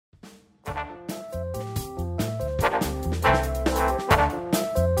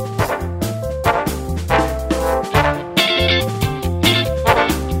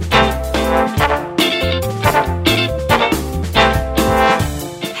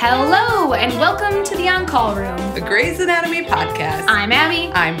Hello, and welcome to the On-Call Room, the Grey's Anatomy podcast. I'm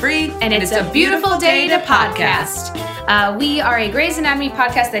Abby. I'm Bree. And it's a beautiful day to podcast. We are a Grey's Anatomy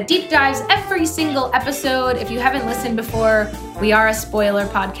podcast that deep dives every single episode. If you haven't listened before, we are a spoiler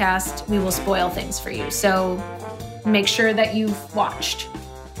podcast. We will spoil things for you. So make sure that you've watched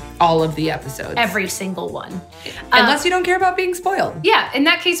all of the episodes. Every single one. Unless you don't care about being spoiled. Yeah. In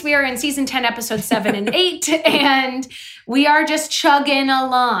that case, we are in season 10, episode 7 and 8, and we are just chugging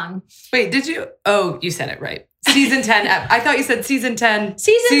along. Wait, did you? Oh, you said it right. Season 10. I thought you said season 10.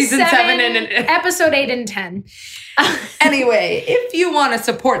 Season 7 and episode 8 and 10. Anyway, if you want to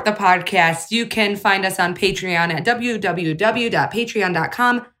support the podcast, you can find us on Patreon at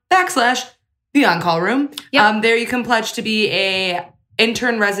www.patreon.com/The On-Call Room. Yep. There you can pledge to be a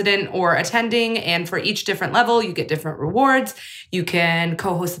intern, resident, or attending, and for each different level, you get different rewards. You can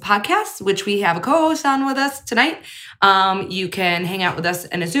co-host the podcast, which we have a co-host on with us tonight. You can hang out with us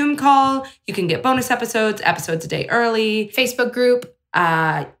in a Zoom call. You can get bonus episodes a day early. Facebook group.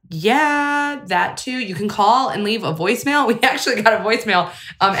 Yeah, that too. You can call and leave a voicemail. We actually got a voicemail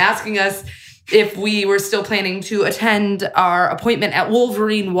asking us if we were still planning to attend our appointment at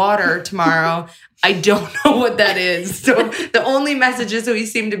Wolverine Water tomorrow. I don't know what that is. So the only messages that we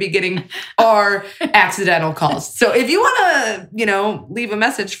seem to be getting are accidental calls. So if you want to, leave a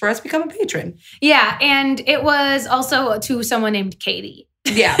message for us, become a patron. Yeah, and it was also to someone named Katie.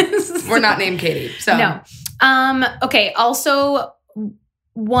 Yeah, we're not named Katie. So no. Okay, also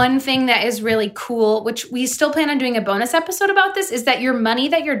one thing that is really cool, which we still plan on doing a bonus episode about this, is that your money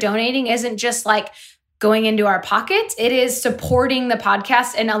that you're donating isn't just like going into our pockets. It is supporting the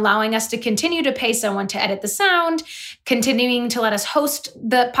podcast and allowing us to continue to pay someone to edit the sound, continuing to let us host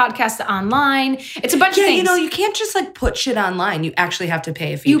the podcast online. It's a bunch of things. You can't just put shit online. You actually have to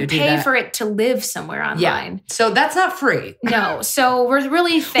pay a fee to do that. You pay for it to live somewhere online. Yeah. So that's not free. No. So we're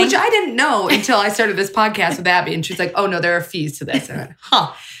really thankful. Which I didn't know until I started this podcast with Abby. And she's like, oh, no, there are fees to this. And I went,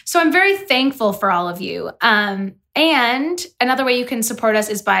 huh. So I'm very thankful for all of you. And another way you can support us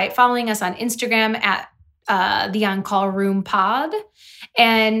is by following us on Instagram at the On-Call Room Pod.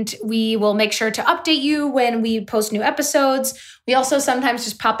 And we will make sure to update you when we post new episodes. We also sometimes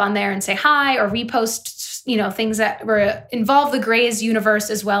just pop on there and say hi or repost, things that involve the Grey's universe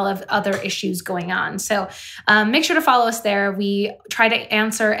as well as other issues going on. So make sure to follow us there. We try to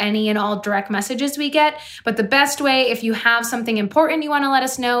answer any and all direct messages we get. But the best way, if you have something important you want to let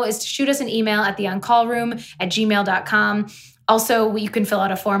us know, is to shoot us an email at theoncallroom@gmail.com. Also, you can fill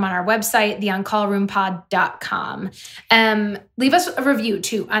out a form on our website, theoncallroompod.com. Leave us a review,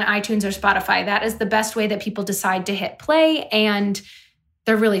 too, on iTunes or Spotify. That is the best way that people decide to hit play, and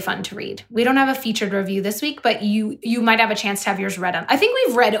they're really fun to read. We don't have a featured review this week, but you might have a chance to have yours read on. I think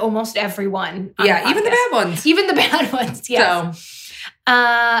we've read almost every one. Yeah, even the bad ones. Even the bad ones, yes. So.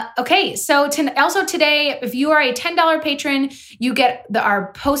 Okay, so also today, if you are a $10 patron, you get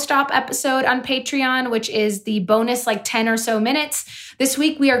our post-op episode on Patreon, which is the bonus 10 or so minutes. This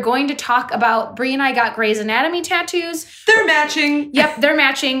week, we are going to talk about, Bree and I got Grey's Anatomy tattoos. They're matching. Yep, they're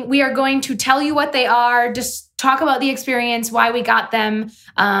matching. We are going to tell you what they are, just talk about the experience, why we got them,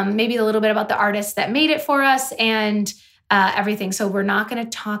 maybe a little bit about the artists that made it for us, and everything. So we're not going to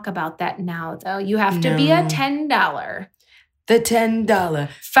talk about that now, though. You have to be a $10. The $10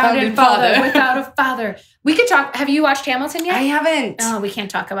 founding father without a father. We could talk. Have you watched Hamilton yet? I haven't. Oh, we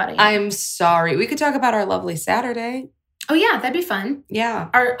can't talk about it yet. I'm sorry. We could talk about our lovely Saturday. Oh, yeah. That'd be fun. Yeah.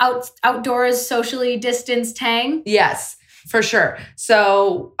 Our outdoors, socially distanced hang. Yes, for sure.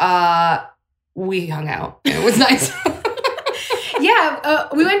 So we hung out. It was nice. Yeah.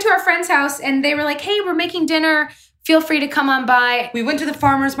 We went to our friend's house and they were like, hey, we're making dinner. Feel free to come on by. We went to the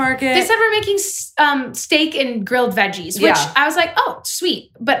farmer's market. They said we're making steak and grilled veggies, which I was like, oh, sweet.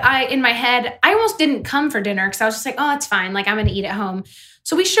 But in my head, I almost didn't come for dinner because I was just like, oh, it's fine. I'm going to eat at home.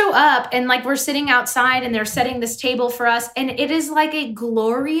 So we show up and we're sitting outside and they're setting this table for us. And it is a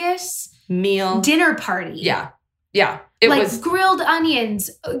glorious meal dinner party. Yeah. Yeah. It was grilled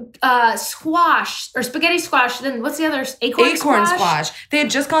onions, squash or spaghetti squash. Then what's the other? Acorn squash. They had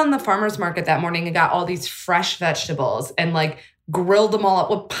just gone to the farmer's market that morning and got all these fresh vegetables and grilled them all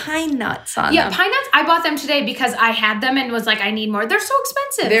up with pine nuts on them. Yeah, pine nuts. I bought them today because I had them and was like, I need more. They're so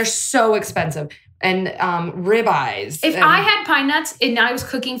expensive. They're so expensive. And ribeyes. If I had pine nuts and I was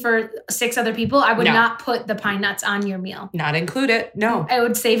cooking for 6 other people, I would not put the pine nuts on your meal. Not include it. No. I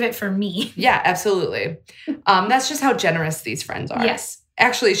would save it for me. Yeah, absolutely. That's just how generous these friends are. Yes.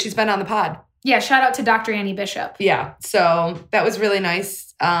 Actually, she's been on the pod. Yeah, shout out to Dr. Annie Bishop. Yeah, so that was really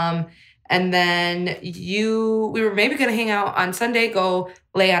nice. And then we were maybe going to hang out on Sunday, go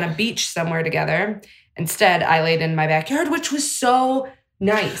lay on a beach somewhere together. Instead, I laid in my backyard, which was so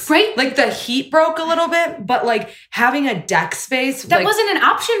nice. Right? Like the heat broke a little bit, but like having a deck space. That like, wasn't an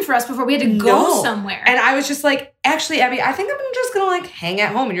option for us before. We had to go somewhere. And I was just like, actually, Abby, I think I'm just going to like hang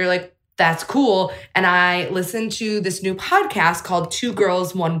at home. And you're like, that's cool. And I listened to this new podcast called 2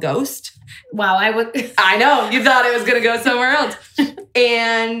 Girls, 1 Ghost. Wow. I know. You thought it was going to go somewhere else.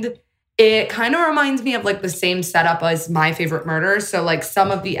 And it kind of reminds me of like the same setup as My Favorite Murder. So like some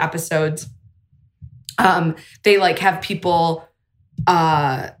of the episodes, they like have people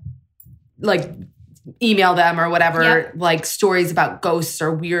like email them or whatever, like stories about ghosts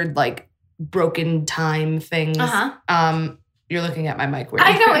or weird like broken time things. You're looking at my mic weird.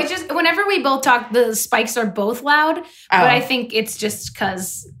 I know. It's just whenever we both talk, the spikes are both loud. But I think it's just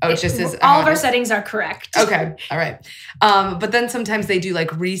because all of our settings are correct. Okay. All right. But then sometimes they do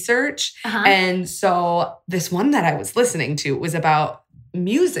like research. And so this one that I was listening to was about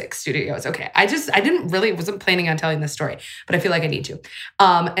music studios. Okay. Wasn't planning on telling this story, but I feel like I need to.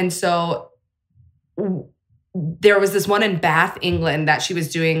 And so there was this one in Bath, England that she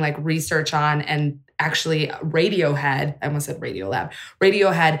was doing like research on, and actually Radiohead, I almost said Radiolab,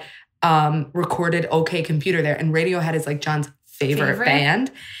 Radiohead recorded OK Computer there. And Radiohead is like John's favorite band.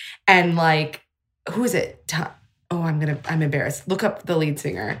 And like, who is it? I'm embarrassed. Look up the lead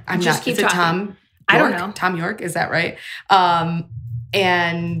singer. Is it Tom York? I don't know. Tom York, is that right?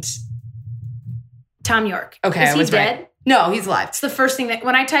 And Tom York. Okay. Is he dead? Right. No, he's alive. It's the first thing that,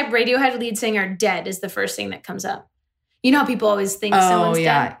 when I type Radiohead lead singer dead, is the first thing that comes up. You know how people always think someone's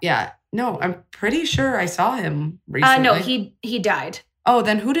dead? Yeah. No, I'm pretty sure I saw him recently. No, he died. Oh,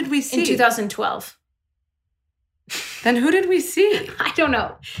 then who did we see? In 2012. Then who did we see? I don't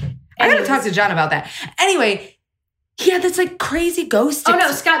know. I gotta talk to John about that. Anyway, he had this like crazy ghost. Oh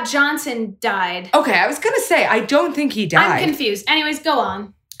no, Scott Johnson died. Okay, I was gonna say, I don't think he died. I'm confused. Anyways, go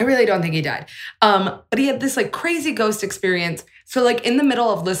on. I really don't think he died. But he had this like crazy ghost experience. So like in the middle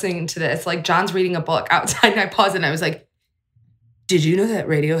of listening to this, like John's reading a book outside and I paused and I was like, did you know that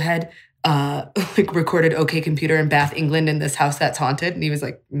Radiohead like recorded OK Computer in Bath, England in this house that's haunted? And he was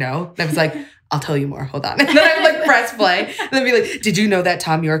like, no. And I was like, I'll tell you more. Hold on. And then I would like press play and then be like, did you know that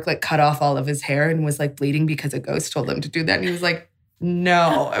Tom York like cut off all of his hair and was like bleeding because a ghost told him to do that? And he was like,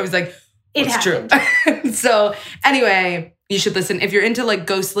 no. I was like, it's true. So anyway, you should listen. If you're into like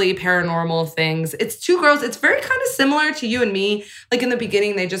ghostly paranormal things, it's 2 girls. It's very kind of similar to You and Me. Like in the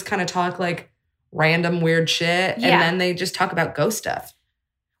beginning, they just kind of talk like random weird shit. And then they just talk about ghost stuff.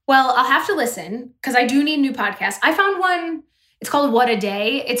 Well, I'll have to listen because I do need new podcasts. I found one. It's called What a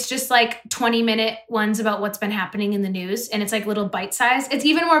Day. It's just like 20-minute ones about what's been happening in the news. And it's like little bite-sized. It's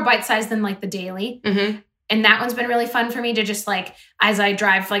even more bite-sized than like The Daily. Mm-hmm. And that one's been really fun for me to just like, as I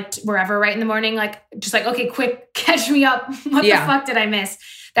drive like wherever right in the morning, like just like, okay, quick, catch me up. What the fuck did I miss?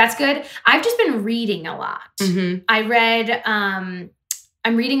 That's good. I've just been reading a lot. Mm-hmm. I read, I'm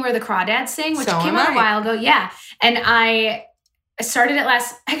reading Where the Crawdads Sing, which came out a while ago. Yeah. And I started it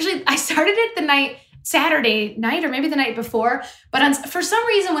I started it the Saturday night or maybe the night before. But for some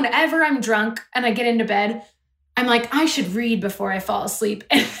reason, whenever I'm drunk and I get into bed, I'm like, I should read before I fall asleep.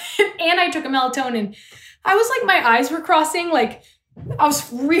 And I took a melatonin. I was like, my eyes were crossing. Like, I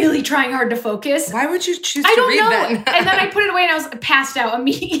was really trying hard to focus. Why would you choose to read that? And then I put it away and I was passed out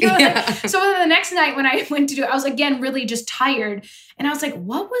immediately. So the next night when I went to do it, I was again really just tired. And I was like,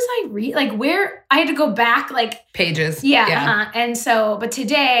 what was I reading? Like where? I had to go back like pages. Yeah. And so, but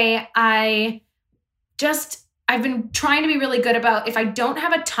today I've been trying to be really good about if I don't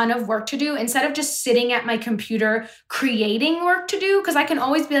have a ton of work to do, instead of just sitting at my computer creating work to do, because I can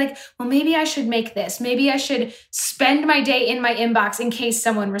always be like, well, maybe I should make this. Maybe I should spend my day in my inbox in case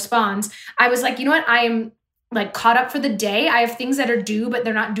someone responds. I was like, you know what? I am like caught up for the day. I have things that are due, but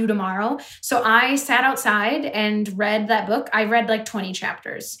they're not due tomorrow. So I sat outside and read that book. I read like 20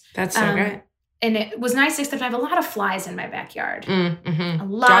 chapters. That's so great. And it was nice, except I have a lot of flies in my backyard. Mm-hmm. A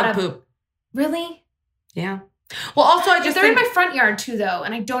lot of poop. Really? Yeah. Well, also, they're in my front yard too, though,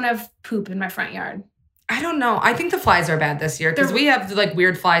 and I don't have poop in my front yard. I don't know. I think the flies are bad this year because we have like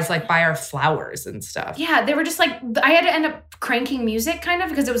weird flies like by our flowers and stuff. Yeah, they were just like, I had to end up cranking music kind of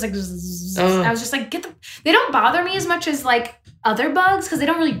because it was like, I was just like, they don't bother me as much as like other bugs because they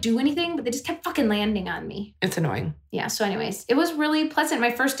don't really do anything, but they just kept fucking landing on me. It's annoying. Yeah, so anyways, it was really pleasant.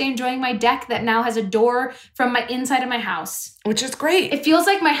 My first day enjoying my deck that now has a door from my inside of my house. Which is great. It feels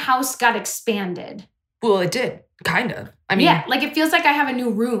like my house got expanded. Well, it did. Kind of. I mean, yeah, like it feels like I have a new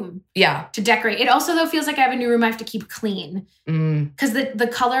room. Yeah. To decorate. It also though feels like I have a new room I have to keep clean. Because the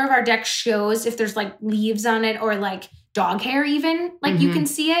color of our deck shows if there's like leaves on it or like dog hair even. Like you can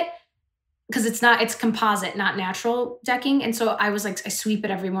see it. because it's composite, not natural decking. And so I was like, I sweep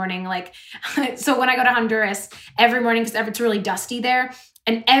it every morning. Like, so when I go to Honduras every morning, because it's really dusty there,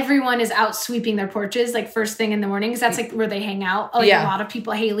 and everyone is out sweeping their porches, like first thing in the morning, because that's like where they hang out. Like a lot of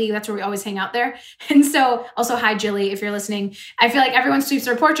people, Haley, that's where we always hang out there. And so also, hi, Jilly, if you're listening, I feel like everyone sweeps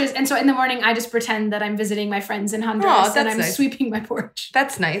their porches. And so in the morning, I just pretend that I'm visiting my friends in Honduras and I'm sweeping my porch.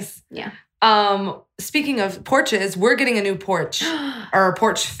 That's nice. Yeah. Speaking of porches, we're getting a new porch or a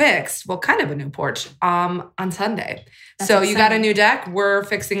porch fixed. Well, kind of a new porch, on Sunday. That's so exciting. You got a new deck. We're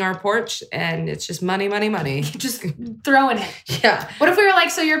fixing our porch and it's just money. Just throwing it. Yeah. What if we were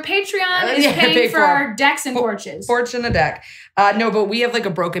like, so your Patreon is paying for our decks and porches? Porch and a deck. No, but we have like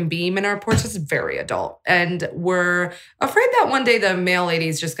a broken beam in our porch. It's very adult. And we're afraid that one day the mail lady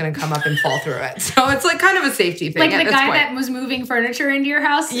is just going to come up and fall through it. So it's like kind of a safety thing. Like the guy that was moving furniture into your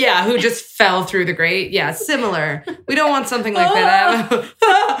house? Yeah, who just fell through the grate. Yeah, similar. We don't want something like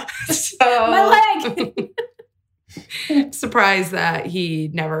that. So, my leg. Surprised that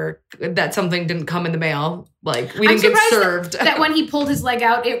that something didn't come in the mail. Like we didn't get served. That when he pulled his leg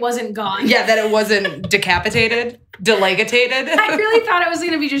out, it wasn't gone. Yeah, that it wasn't delegatated. I really thought it was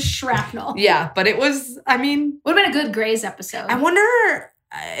going to be just shrapnel. Yeah, but it was, I mean. Would have been a good Grey's episode. I wonder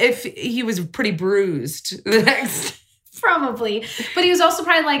if he was pretty bruised the next. Probably. But he was also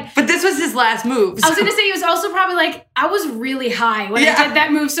probably like. But this was his last move. So. I was going to say he was also probably like, I was really high when I did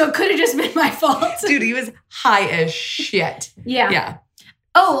that move, so it could have just been my fault. Dude, he was high as shit. Yeah. Yeah.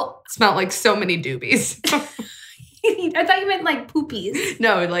 Oh. Smelled like so many doobies. I thought you meant like poopies.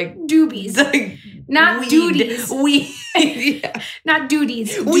 No, like. Doobies. Like not duties. Weed. Yeah. Not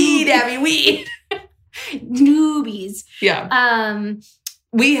duties. Weed, Abby, weed. Doobies. Yeah.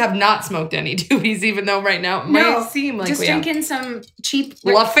 We have not smoked any doobies, even though right now it might seem like just we drinking have. some cheap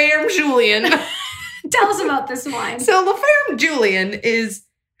La Ferme Julien. Tell us about this wine. So La Ferme Julien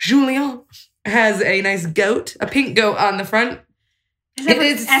has a nice goat, a pink goat on the front. It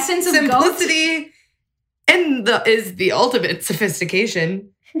is essence of simplicity and is the ultimate sophistication.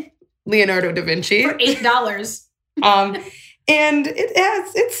 Leonardo da Vinci for $8. And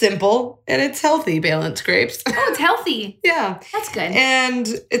it's simple and it's healthy, balanced grapes. Oh, it's healthy. Yeah. That's good. And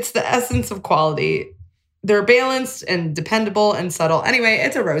it's the essence of quality. They're balanced and dependable and subtle. Anyway,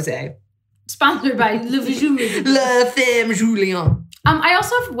 it's a rosé. Sponsored by Le Julien. La Femme Julien. I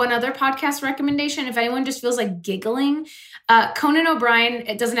also have one other podcast recommendation. If anyone just feels like giggling, Conan O'Brien,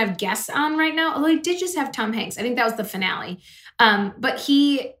 it doesn't have guests on right now, although he did just have Tom Hanks. I think that was the finale. But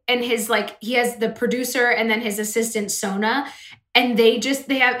he and his he has the producer and then his assistant Sona, and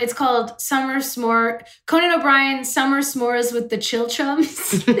it's called Conan O'Brien Summer S'mores with the Chill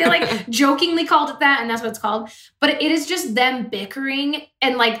Chums. They like jokingly called it that, and that's what it's called. But it is just them bickering,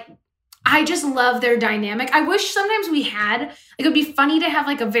 and like I just love their dynamic. I wish sometimes we had it would be funny to have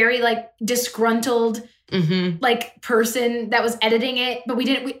like a very like disgruntled like person that was editing it, but we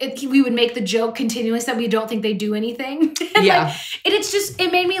didn't. We would make the joke continuous that we don't think they do anything. And yeah,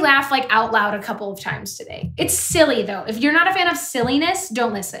 it made me laugh like out loud a couple of times today. It's silly though. If you're not a fan of silliness,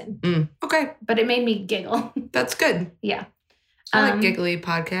 don't listen. Okay, but it made me giggle. That's good. Yeah. I like giggly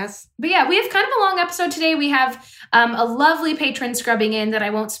podcasts. But yeah, we have kind of a long episode today. We have a lovely patron scrubbing in that I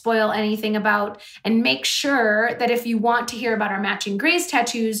won't spoil anything about. And make sure that if you want to hear about our matching Grays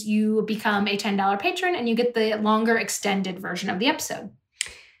tattoos, you become a $10 patron and you get the longer extended version of the episode.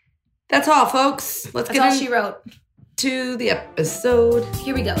 That's all, folks. Let's get all she wrote. To the episode.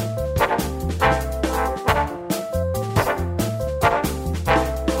 Here we go.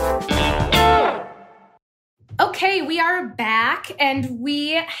 Okay, we are back, and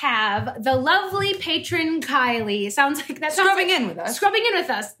we have the lovely patron Kylie. Sounds like that. Scrubbing in with us. Scrubbing in with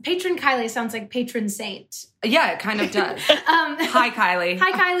us. Patron Kylie sounds like patron saint. Yeah, it kind of does. Hi, Kylie.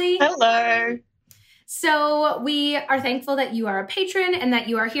 Hi, Kylie. Hello. So we are thankful that you are a patron and that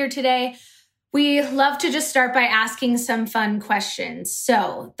you are here today. We love to just start by asking some fun questions.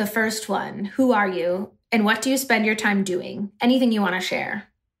 So the first one, who are you, and what do you spend your time doing? Anything you want to share?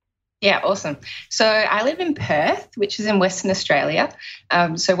 Yeah, awesome. So I live in Perth, which is in Western Australia.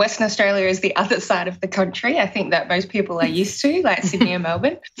 So Western Australia is the other side of the country, I think, that most people are used to, like Sydney and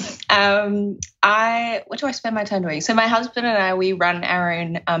Melbourne. What do I spend my time doing? So my husband and I, we run our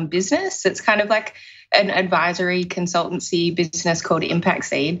own business. It's kind of like an advisory consultancy business called Impact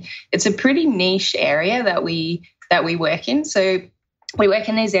Seed. It's a pretty niche area that we work in. So we work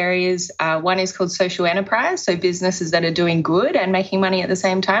in these areas. One is called social enterprise, so businesses that are doing good and making money at the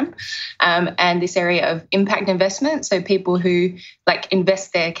same time. And this area of impact investment, so people who like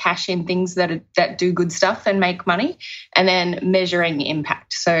invest their cash in things that do good stuff and make money, and then measuring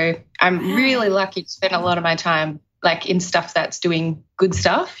impact. So I'm really lucky to spend a lot of my time like in stuff that's doing good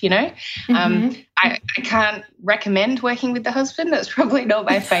stuff, you know. I can't recommend working with the husband. That's probably not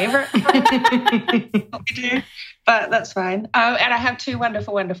my favorite. What we do, but that's fine. And I have two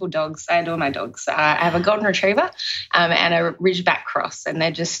wonderful, wonderful dogs. I adore my dogs. I have a golden retriever and a Ridgeback cross, and they're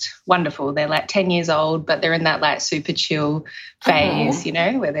just wonderful. They're like 10 years old, but they're in that like super chill phase, you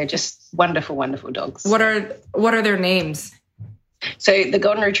know, where they're just wonderful, wonderful dogs. What are their names? So the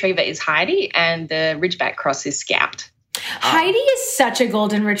golden retriever is Heidi, and the Ridgeback cross is Scout. Heidi is such a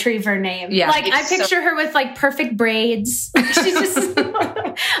golden retriever name. Yeah. Like I picture her with like perfect braids. She's just,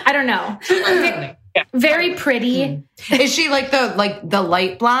 I don't know. Very pretty. Is she like the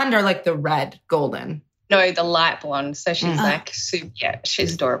light blonde or like the red golden? No, the light blonde. So she's like super. Yeah,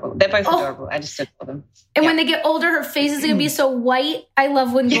 she's adorable. They're both adorable. I just adore them. And when they get older, her face is going to be so white. I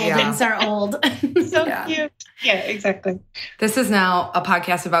love when Goldens are old. So cute. Yeah, exactly. This is now a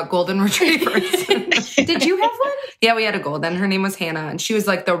podcast about golden retrievers. Did you have one? Yeah, we had a golden. Her name was Hannah, and she was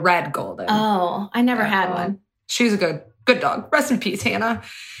like the red golden. Oh, I never had one. She was a good dog. Rest in peace, Hannah.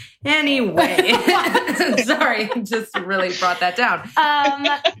 Anyway, sorry, just really brought that down.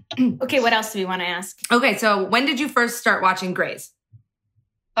 Okay, what else do we want to ask? Okay, so when did you first start watching Grey's?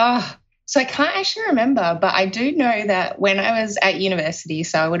 So I can't actually remember, but I do know that when I was at university,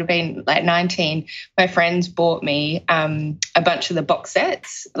 so I would have been like 19, my friends bought me a bunch of the box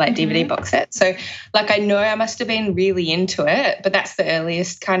sets, like DVD box sets. So like I know I must have been really into it, but that's the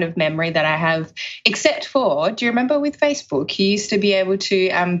earliest kind of memory that I have, except for, do you remember with Facebook, you used to be able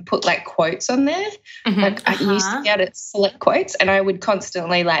to put like quotes on there? Like I used to be able to select quotes, and I would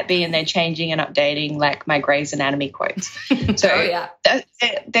constantly like be in there changing and updating like my Grey's Anatomy quotes. So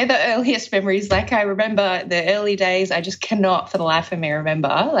they're the earliest memories. Like I remember the early days. I just cannot for the life of me remember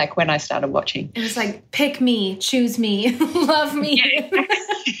like when I started watching. It was like, pick me, choose me, love me.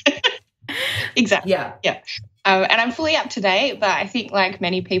 Exactly. Yeah. And I'm fully up to date, but I think like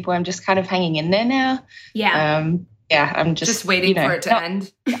many people, I'm just kind of hanging in there now. I'm just waiting for it to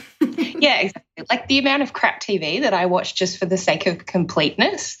end. Yeah, exactly. Like the amount of crap TV that I watch just for the sake of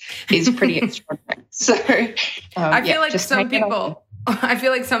completeness is pretty extraordinary. So I feel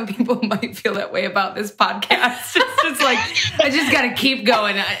like some people might feel that way about this podcast. It's just like, I just got to keep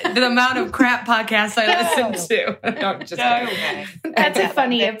going. The amount of crap podcasts I listen to. No, I'm just kidding. That's a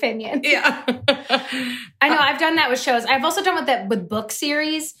funny opinion. Yeah. I know. I've done that with shows. I've also done that with book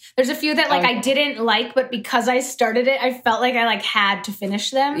series. There's a few that like I didn't like, but because I started it, I felt like I like had to finish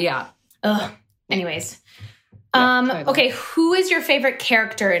them. Yeah. Ugh. Anyways. Totally. Okay. Who is your favorite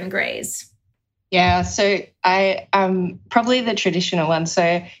character in Grey's? Yeah, so I probably the traditional one.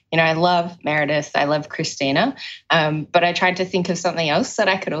 So, you know, I love Meredith, I love Christina, but I tried to think of something else that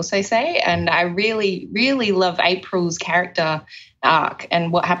I could also say. And I really, really love April's character arc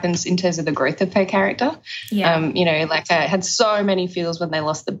and what happens in terms of the growth of her character. Yeah. You know, like I had so many feels when they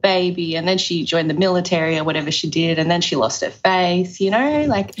lost the baby, and then she joined the military or whatever she did, and then she lost her faith, you know,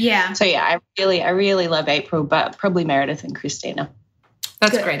 like, yeah. So yeah, I really love April, but probably Meredith and Christina.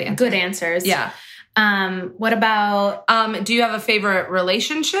 That's a great answer. Good answers. Yeah. What about... do you have a favorite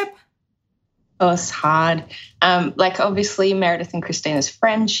relationship? Oh, it's hard. Like obviously Meredith and Christina's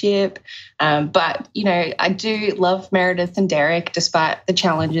friendship. But, you know, I do love Meredith and Derek despite the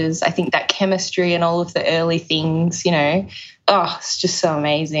challenges. I think that chemistry and all of the early things, you know, it's just so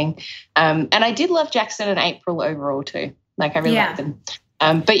amazing. And I did love Jackson and April overall too. Like I really like them.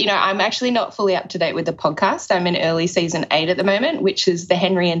 But, you know, I'm actually not fully up to date with the podcast. I'm in early season 8 at the moment, which is the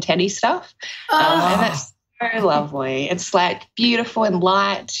Henry and Teddy stuff. And that's so lovely. It's like beautiful and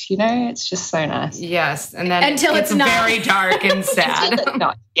light, you know, it's just so nice. Yes. And then until it's not very dark and sad.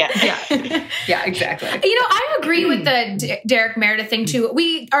 Yeah, exactly. You know, I agree with the Derek Meredith thing too.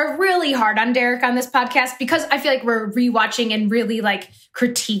 We are really hard on Derek on this podcast because I feel like we're rewatching and really like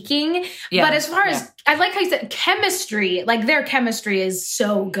critiquing. Yeah. But as far as, I like how you said chemistry, like their chemistry is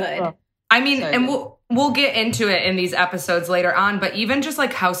so good. Oh, I mean, so and we'll get into it in these episodes later on, but even just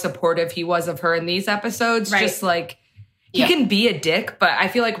like how supportive he was of her in these episodes, just like he can be a dick, but I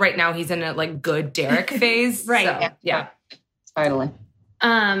feel like right now he's in a like good Derek phase. Right. So, yeah. Totally.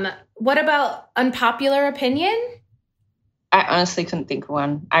 What about unpopular opinion? I honestly couldn't think of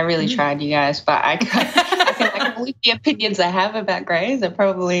one. I really tried, you guys, but I feel like all the opinions I have about Grey's are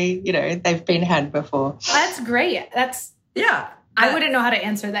probably, you know, they've been had before. That's great. I wouldn't know how to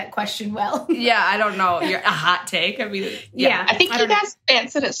answer that question well. Yeah, I don't know. You're a hot take. I mean, I think you guys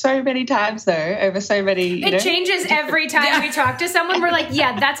answered it so many times though, over so many. It changes every time we talk to someone. We're like,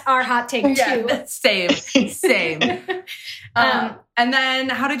 yeah, that's our hot take too. Yeah, same. And then,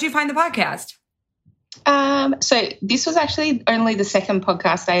 how did you find the podcast? So this was actually only the second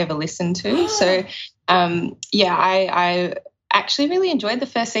podcast I ever listened to. So I actually really enjoyed the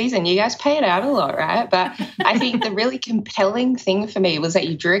first season. You guys pay it out a lot, right? But I think the really compelling thing for me was that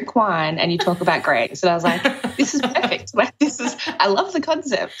you drink wine and you talk about Grace. And I was like, this is perfect. Like, I love the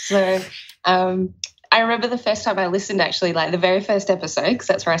concept. So I remember the first time I listened, actually, like the very first episode, because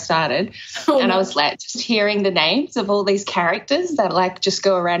that's where I started. I was like just hearing the names of all these characters that like just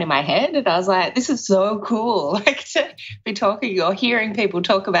go around in my head. And I was like, this is so cool, like to be talking or hearing people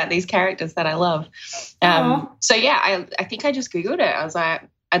talk about these characters that I love. So yeah, I think I just Googled it. I was like,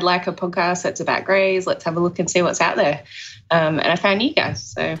 I'd like a podcast that's about Greys. Let's have a look and see what's out there. And I found you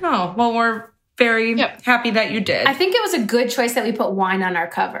guys. So well, we're very happy that you did. I think it was a good choice that we put wine on our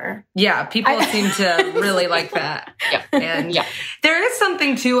cover. Yeah, people seem to really like that. And there is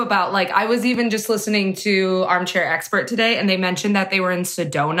something too about, like, I was even just listening to Armchair Expert today, and they mentioned that they were in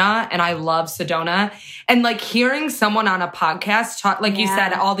Sedona, and I love Sedona. And like hearing someone on a podcast talk, like you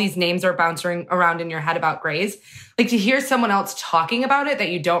said, all these names are bouncing around in your head about Grays. Like to hear someone else talking about it that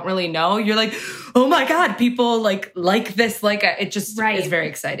you don't really know, you're like, oh my God, people like this, like it just is very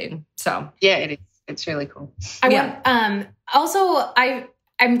exciting. So yeah, it is. It's really cool. Also,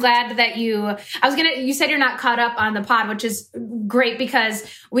 I'm glad that you said you're not caught up on the pod, which is great because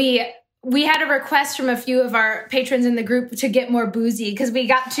we had a request from a few of our patrons in the group to get more boozy because we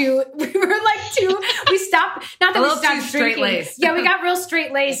stopped, not that we stopped drinking. Yeah, we got real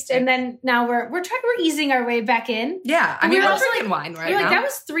straight laced, and then now we're easing our way back in. Yeah, I mean, we're drinking wine right now. That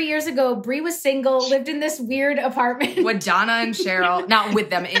was 3 years ago. Bree was single, lived in this weird apartment with Donna and Cheryl, not with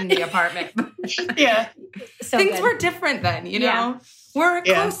them in the apartment. Yeah, so things were different then, you know. Yeah. We're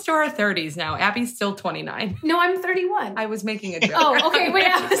close to our 30s now. Abby's still 29. No, I'm 31. I was making a joke. Oh, okay. Wait,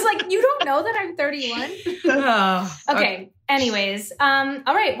 I was like, you don't know that I'm 31? Okay. Anyways, all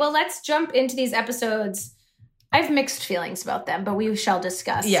right. Well, let's jump into these episodes. I have mixed feelings about them, but we shall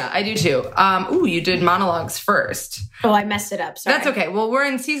discuss. Yeah, I do too. You did monologues first. Oh, I messed it up. Sorry. That's okay. Well, we're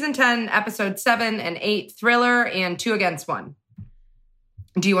in season 10, episode 7 and 8, Thriller, and 2 Against 1.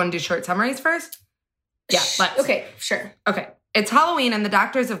 Do you want to do short summaries first? Yeah, let's. Okay, sure. Okay. It's Halloween, and the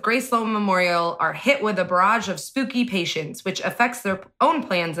doctors of Grace Sloan Memorial are hit with a barrage of spooky patients, which affects their own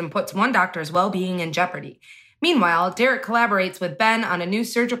plans and puts one doctor's well-being in jeopardy. Meanwhile, Derek collaborates with Ben on a new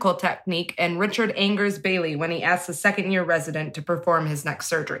surgical technique, and Richard angers Bailey when he asks a second-year resident to perform his next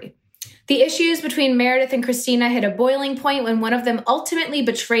surgery. The issues between Meredith and Christina hit a boiling point when one of them ultimately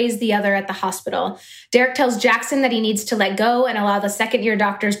betrays the other at the hospital. Derek tells Jackson that he needs to let go and allow the second-year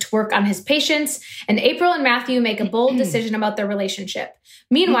doctors to work on his patients, and April and Matthew make a bold decision about their relationship.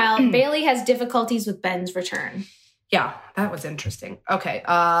 Meanwhile, Bailey has difficulties with Ben's return. Yeah, that was interesting. Okay,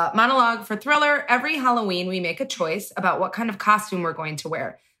 monologue for Thriller. Every Halloween, we make a choice about what kind of costume we're going to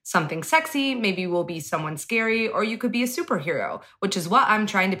wear. Something sexy, maybe we'll be someone scary, or you could be a superhero, which is what I'm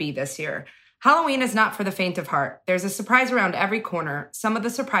trying to be this year. Halloween is not for the faint of heart. There's a surprise around every corner. Some of the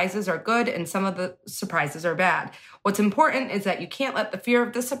surprises are good and some of the surprises are bad. What's important is that you can't let the fear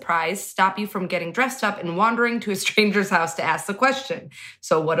of the surprise stop you from getting dressed up and wandering to a stranger's house to ask the question.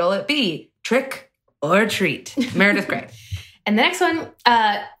 So what'll it be? Trick or treat? Meredith Grey. And the next one,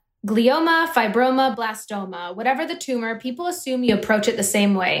 glioma, fibroma, blastoma, whatever the tumor, people assume you approach it the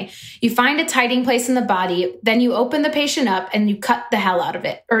same way. You find its hiding place in the body, then you open the patient up and you cut the hell out of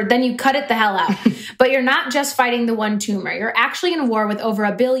it, or then you cut it the hell out. But you're not just fighting the one tumor. You're actually in war with over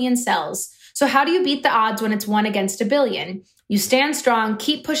 1 billion cells. So how do you beat the odds when it's 1 against 1 billion? You stand strong,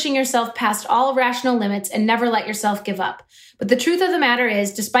 keep pushing yourself past all rational limits, and never let yourself give up. But the truth of the matter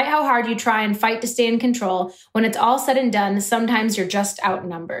is, despite how hard you try and fight to stay in control, when it's all said and done, sometimes you're just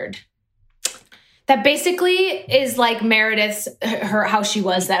outnumbered. That basically is like Meredith's, how she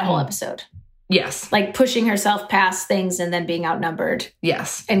was that whole episode. Yes. Like pushing herself past things and then being outnumbered.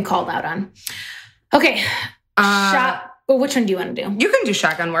 Yes. And called out on. Okay. Well, which one do you want to do? You can do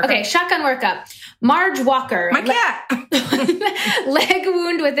shotgun workup. Okay, shotgun workup. Marge Walker. My cat. Leg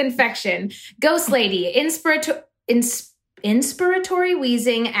wound with infection. Ghost lady. Inspiratory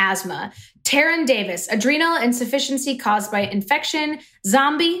wheezing, asthma. Taryn Davis, adrenal insufficiency caused by infection.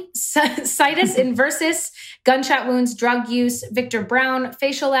 Zombie, situs inversus, gunshot wounds, drug use. Victor Brown,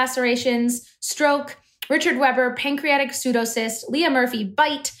 facial lacerations, stroke. Richard Weber, pancreatic pseudocyst. Leah Murphy,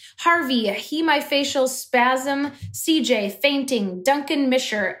 bite. Harvey, hemifacial spasm. CJ, fainting. Duncan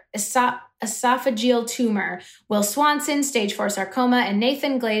Misher, esophageal tumor. Will Swanson, stage 4 sarcoma. And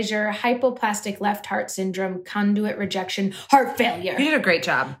Nathan Glazier, hypoplastic left heart syndrome, conduit rejection, heart failure. You did a great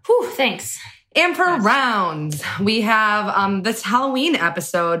job. Whew, thanks. And for rounds, we have this Halloween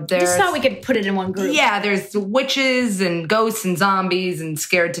episode. Just thought we could put it in one group. Yeah, there's witches and ghosts and zombies and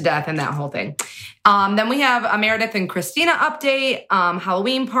scared to death and that whole thing. Then we have a Meredith and Christina update,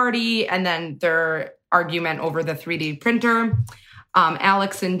 Halloween party, and then their argument over the 3D printer.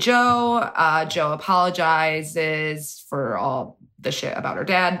 Alex and Joe. Joe apologizes for all the shit about her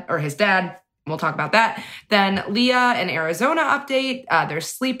dad or his dad. We'll talk about that. Then Leah and Arizona update. They're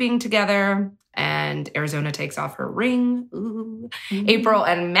sleeping together. And Arizona takes off her ring. Ooh. Mm-hmm. April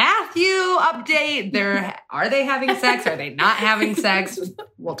and Matthew update. Are they having sex? Are they not having sex?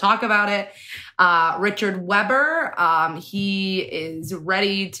 We'll talk about it. Richard Weber. He is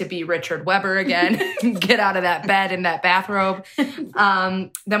ready to be Richard Weber again. Get out of that bed in that bathrobe.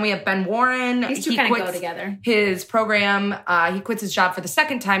 Then we have Ben Warren. These two kind of go together. His program. He quits his job for the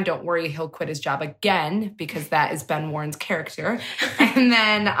second time. Don't worry, he'll quit his job again because that is Ben Warren's character. And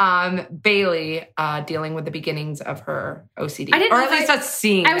then Bailey dealing with the beginnings of her OCD, or at least us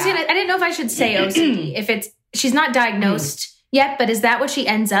seeing. I didn't know if I should say OCD. She's not diagnosed yet, but is that what she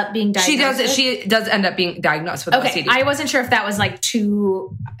ends up being diagnosed with? She does end up being diagnosed with OCD. I wasn't sure if that was like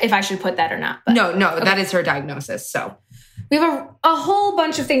if I should put that or not. But. No, that is her diagnosis. So we have a whole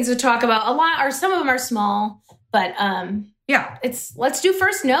bunch of things to talk about. A lot, or some of them are small, but yeah. Let's do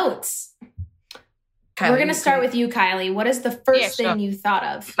first notes. Kylie, we're going to start with you, Kylie. What is the first thing you thought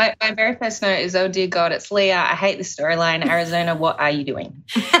of? My very first note is, oh, dear God, it's Leah. I hate the storyline. Arizona, what are you doing?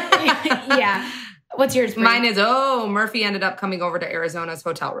 Yeah. What's yours, Brie? Mine is, Murphy ended up coming over to Arizona's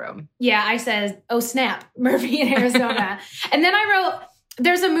hotel room. Yeah, I said, oh, snap, Murphy in Arizona. And then I wrote,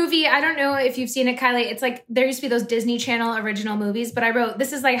 there's a movie, I don't know if you've seen it, Kylie. It's like, there used to be those Disney Channel original movies, but I wrote,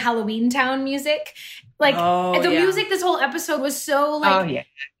 this is like Halloween Town music. Like, music this whole episode was so like... Oh, yeah.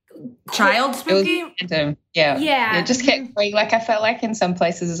 Child spooky? Yeah. It just kept going. Like, I felt like in some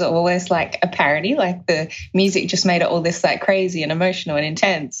places it's always like a parody. Like the music just made it all this like crazy and emotional and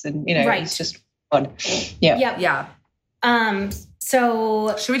intense. And, it's just fun. Yeah. Yep. Yeah.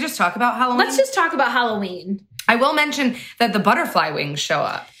 So should we just talk about Halloween? Let's just talk about Halloween. I will mention that the butterfly wings show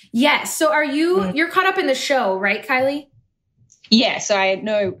up. Yes. So are you're caught up in the show, right, Kylie? Yeah, so I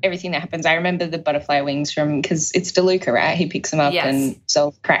know everything that happens. I remember the butterfly wings because it's DeLuca, right? He picks them up and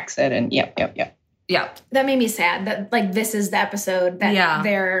Sol cracks it, and yep. Yeah. That made me sad that like this is the episode that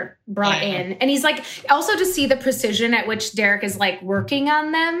they're brought in. And he's like, also to see the precision at which Derek is like working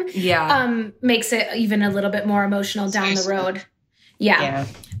on them. Yeah. Makes it even a little bit more emotional down the road. Yeah.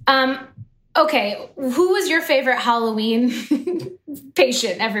 Okay. Who was your favorite Halloween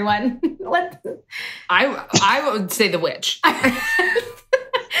patient, everyone? I would say the witch.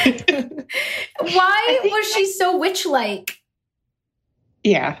 Why was she so witch-like?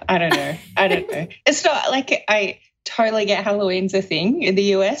 Yeah, I don't know. It's not like I totally get Halloween's a thing in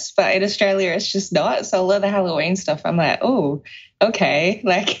the US, but in Australia it's just not. So a lot of the Halloween stuff, I'm like, oh, okay.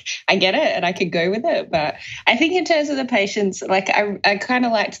 Like I get it and I could go with it. But I think in terms of the patients, like I kind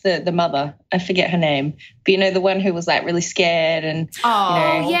of liked the mother. I forget her name, but the one who was like really scared and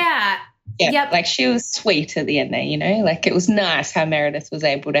yeah. Yep. Like she was sweet at the end there, like it was nice how Meredith was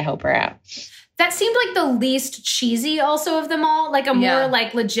able to help her out. That seemed like the least cheesy also of them all, like a more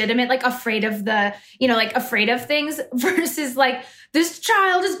like legitimate, like afraid of afraid of things versus like this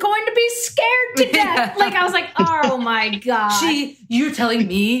child is going to be scared to death. Like I was like, oh my God. You're telling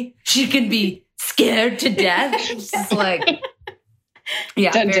me she can be scared to death? It's like...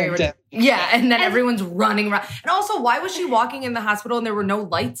 Yeah, dun. Yeah, and then everyone's running around. And also, why was she walking in the hospital and there were no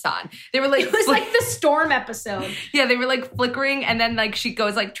lights on? They were like... It was like the storm episode. Yeah, they were like flickering, and then like she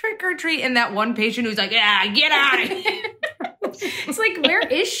goes like trick or treat, and that one patient who's like, yeah, get out of here. It's like, where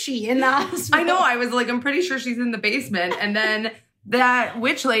is she in the hospital? I know, I was like, I'm pretty sure she's in the basement, and then that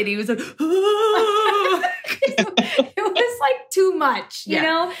witch lady was like... It was like too much, you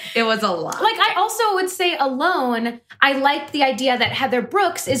know? It was a lot. Like I also would say alone, I liked the idea that Heather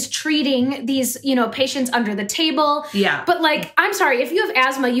Brooks is treating these, patients under the table. Yeah. But like, I'm sorry, if you have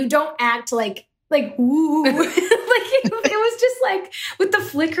asthma, you don't act like ooh. Like it was just like with the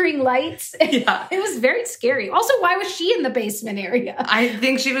flickering lights. Yeah. It was very scary. Also, why was she in the basement area? I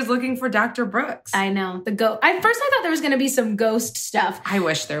think she was looking for Dr. Brooks. I know. At first I thought there was going to be some ghost stuff. I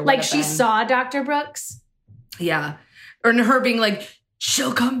wish there would like she saw Dr. Brooks. Yeah. Or her being like,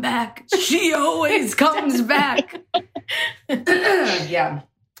 she'll come back. She always comes back. Yeah.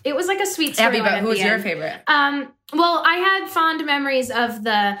 It was like a sweet storyline. Abby, but who was your favorite? Well, I had fond memories of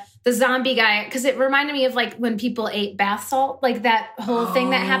the zombie guy because it reminded me of like when people ate bath salt, like that whole thing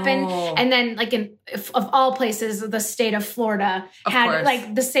that happened. And then like of all places, the state of Florida had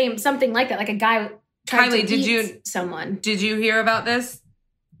like the same, something like that. Like a guy tried Kylie, to eat someone. Did you hear about this?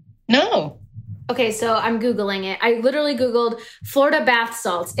 No. Okay, so I'm Googling it. I literally Googled Florida bath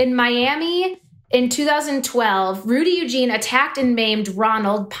salts. In Miami, in 2012, Rudy Eugene attacked and maimed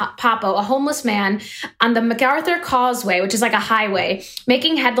Ronald Papo, a homeless man, on the MacArthur Causeway, which is like a highway,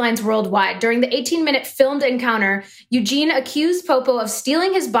 making headlines worldwide. During the 18-minute filmed encounter, Eugene accused Popo of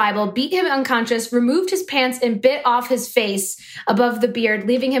stealing his Bible, beat him unconscious, removed his pants, and bit off his face above the beard,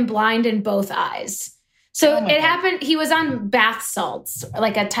 leaving him blind in both eyes. So it happened. He was on bath salts,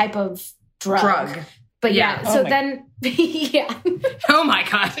 like a type of drug. But then, yeah. Oh my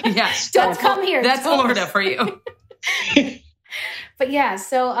God. Yeah. Don't come here. That's Florida for you. But yeah,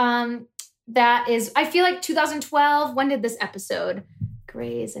 so that is, I feel like 2012, when did this episode?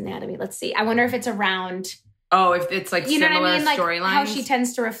 Grey's Anatomy. Let's see. I wonder if it's around. Oh, if it's like similar storylines. Like how she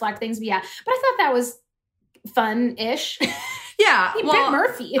tends to reflect things. But yeah. But I thought that was fun-ish. Yeah. He bit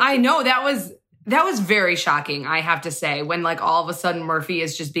Murphy. I know. That was very shocking, I have to say, when like all of a sudden Murphy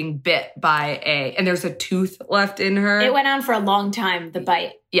is just being bit by and there's a tooth left in her. It went on for a long time, the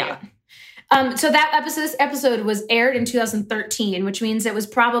bite. Yeah. So this episode was aired in 2013, which means it was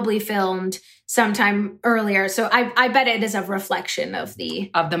probably filmed sometime earlier. So I bet it is a reflection of the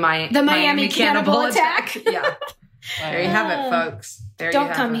Miami cannibal attack. Yeah. There you have it, folks.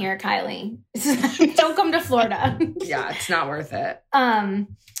 Don't come here, Kylie. Don't come to Florida. Yeah, it's not worth it.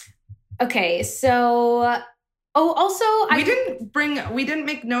 Okay, so also we didn't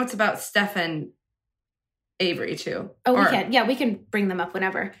make notes about Stefan Avery too. We can bring them up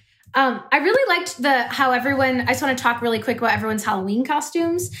whenever. I really liked how everyone, I just want to talk really quick about everyone's Halloween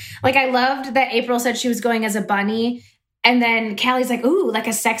costumes. Like I loved that April said she was going as a bunny, and then Callie's like, ooh, like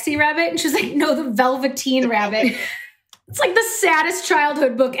a sexy rabbit, and she's like, no, the Velveteen Rabbit. It's like the saddest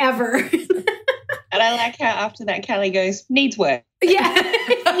childhood book ever. And I like how after that Kylie goes, needs work. Yeah.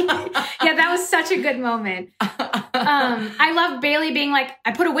 Yeah, that was such a good moment. I love Bailey being like,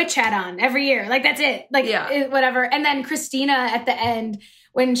 I put a witch hat on every year. Like, that's it. Like, whatever. And then Christina at the end,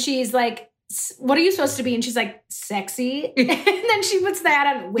 when she's like, what are you supposed to be? And she's like, sexy. And then she puts the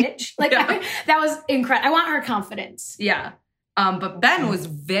hat on, witch. Like, that was incredible. I want her confidence. Yeah. But Ben was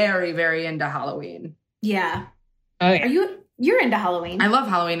very, very into Halloween. Yeah. Oh, yeah. You're into Halloween. I love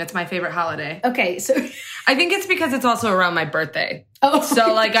Halloween. It's my favorite holiday. Okay, so I think it's because it's also around my birthday. Oh,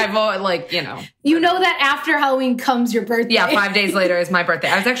 so like I've always, like, you know. You know that after Halloween comes your birthday. Yeah, 5 days later is my birthday.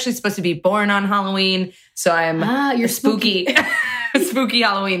 I was actually supposed to be born on Halloween, so I'm you're spooky. Spooky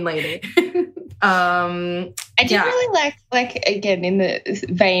Halloween lady. I did really like again, in the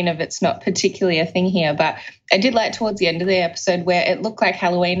vein of it's not particularly a thing here, but I did like towards the end of the episode where it looked like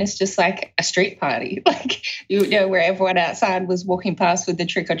Halloween is just like a street party, like, you know, where everyone outside was walking past with the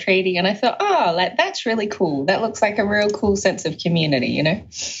trick-or-treating, and I thought, oh, like that's really cool. That looks like a real cool sense of community, you know?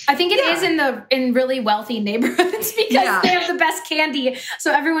 I think it is in really wealthy neighborhoods because they have the best candy,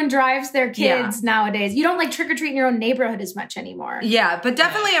 so everyone drives their kids nowadays. You don't like trick-or-treat in your own neighborhood as much anymore. Yeah, but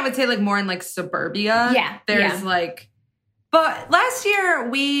definitely I would say like more in like suburbia. Yeah. There's like, but last year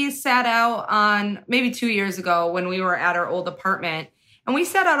we sat out on, maybe 2 years ago when we were at our old apartment, and we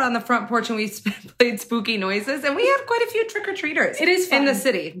sat out on the front porch and we played spooky noises, and we had quite a few trick-or-treaters. It is fun. In the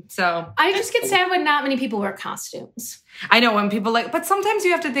city. So I just get sad when not many people wear costumes. I know when people but sometimes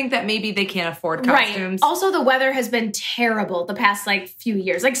you have to think that maybe they can't afford costumes. Right. Also, the weather has been terrible the past like few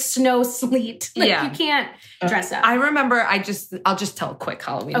years, like snow, sleet. Like you can't dress up. I remember I'll just tell a quick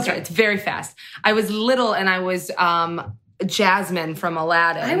Halloween story. It's very fast. I was little and I was Jasmine from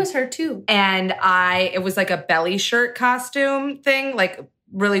Aladdin. I was her too. And it was like a belly shirt costume thing, like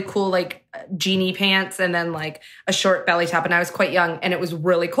really cool, like genie pants and then like a short belly top. And I was quite young and it was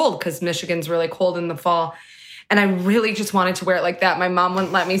really cold because Michigan's really cold in the fall. And I really just wanted to wear it like that. My mom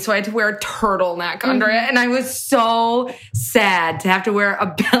wouldn't let me, so I had to wear a turtleneck under it. And I was so sad to have to wear a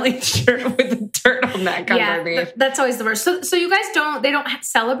belly shirt with a turtleneck underneath. That's always the worst. So you guys don't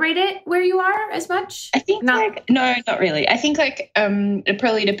celebrate it where you are as much? I think no, not really. I think like it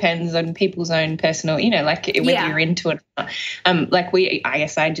probably depends on people's own personal, you know, like whether you're into it or not. Like I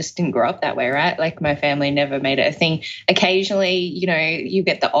guess I just didn't grow up that way, right? Like my family never made it a thing. Occasionally, you know, you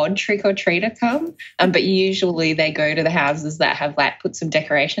get the odd trick or treater come, but usually they go to the houses that have like put some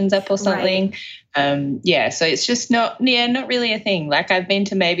decorations up or something. Right. So it's just not really a thing. Like I've been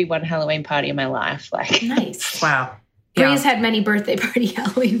to maybe one Halloween party in my life. Like nice. Wow. Bree's had many birthday party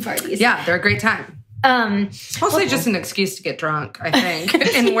Halloween parties. Yeah, they're a great time. Mostly just an excuse to get drunk, I think,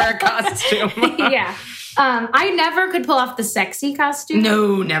 and wear a costume. Yeah. I never could pull off the sexy costume.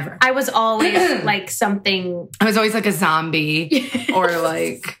 No, never. I was always like something. I was always like a zombie or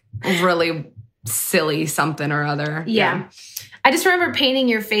like really silly something or other. Yeah. I just remember painting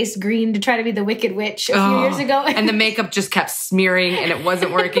your face green to try to be the Wicked Witch a few years ago. And the makeup just kept smearing and it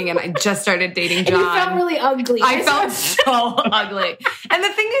wasn't working. And I just started dating John. And you felt really ugly. I felt so ugly. And the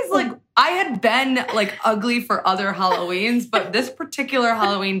thing is, like, I had been like ugly for other Halloweens, but this particular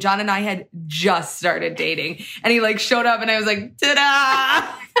Halloween, John and I had just started dating. And he like showed up and I was like,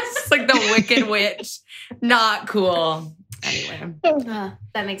 ta-da! It's like the Wicked Witch. Not cool. Anyway.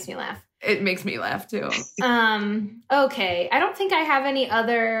 That makes me laugh. It makes me laugh too. Okay. I don't think I have any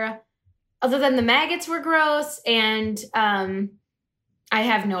other than the maggots were gross, and I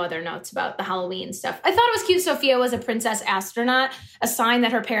have no other notes about the Halloween stuff. I thought it was cute Sophia was a princess astronaut, a sign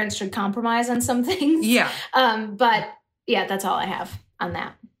that her parents should compromise on some things. Yeah. But yeah, that's all I have on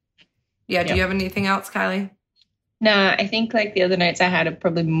that. Yeah, do you have anything else, Kylie? No, I think like the other notes I had are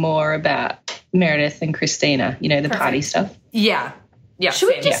probably more about Meredith and Christina, you know, the party stuff. Yeah. Yeah. Should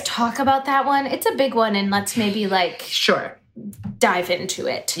we just talk about that one? It's a big one, and let's maybe like dive into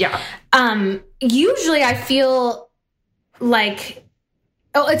it. Yeah. Usually I feel like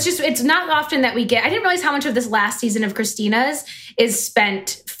it's not often that we get. I didn't realize how much of this last season of Christina's is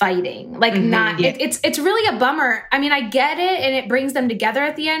spent fighting. Like it's really a bummer. I mean, I get it, and it brings them together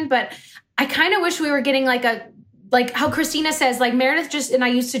at the end, but I kind of wish we were getting like how Christina says, like Meredith and I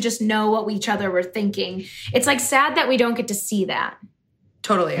used to just know what each other were thinking. It's like sad that we don't get to see that.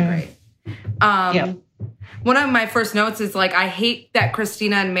 Totally agree. One of my first notes is like, I hate that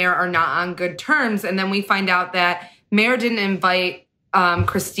Christina and Mare are not on good terms. And then we find out that Mare didn't invite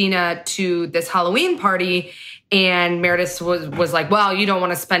Christina to this Halloween party. And Meredith was like, well, you don't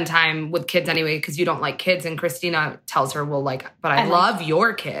want to spend time with kids anyway because you don't like kids. And Christina tells her, well, like, but I love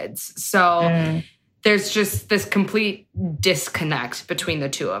your kids. So there's just this complete disconnect between the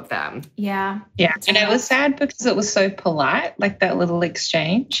two of them. Yeah. Yeah. And it was sad because it was so polite, like that little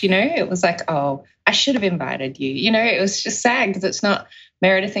exchange, you know, it was like, oh, I should have invited you. You know, it was just sad because it's not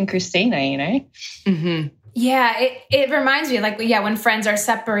Meredith and Christina, you know? Mm-hmm. Yeah. It reminds me of like, when friends are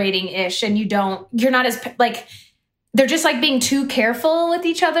separating ish and you're not as like, they're just like being too careful with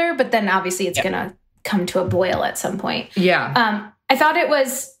each other, but then obviously it's going to come to a boil at some point. Yeah. I thought it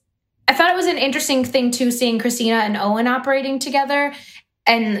was an interesting thing too, seeing Christina and Owen operating together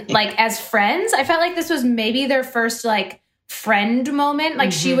and like as friends. I felt like this was maybe their first like friend moment.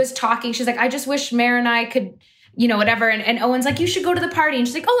 Like she was talking, she's like, I just wish Mare and I could, you know, whatever. And Owen's like, you should go to the party. And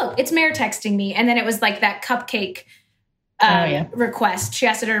she's like, oh, look, it's Mare texting me. And then it was like that cupcake request. She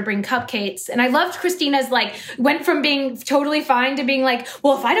asked her to bring cupcakes. And I loved Christina's like, went from being totally fine to being like,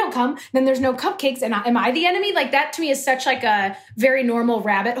 well, if I don't come, then there's no cupcakes. And am I the enemy? Like that to me is such like a very normal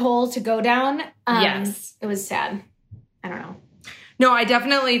rabbit hole to go down. Yes. It was sad. I don't know. No, I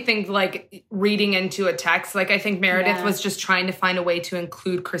definitely think like reading into a text, like I think Meredith was just trying to find a way to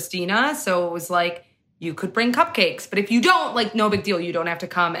include Christina. So it was like, you could bring cupcakes, but if you don't, like, no big deal. You don't have to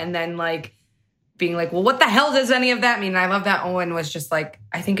come. And then like, being like, well, what the hell does any of that mean? And I love that Owen was just like,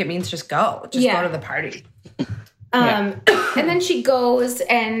 I think it means just go. Just go to the party. And then she goes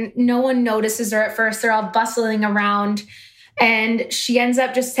and no one notices her at first. They're all bustling around. And she ends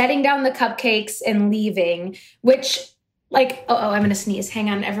up just setting down the cupcakes and leaving, which like, I'm going to sneeze. Hang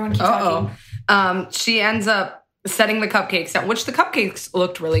on. Everyone keep talking. She ends up setting the cupcakes down, which the cupcakes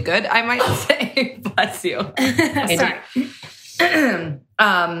looked really good, I might say. Bless you. Sorry.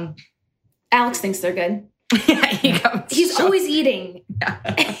 Alex thinks they're good. Yeah, he's always eating.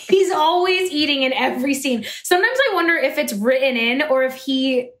 Yeah. He's always eating in every scene. Sometimes I wonder if it's written in or if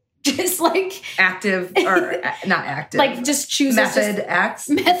he just like active or not active, like just chooses method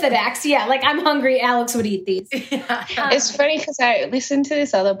acts. Yeah, like I'm hungry. Alex would eat these. It's funny because I listened to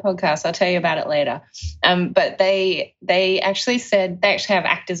this other podcast. I'll tell you about it later. But they actually said they actually have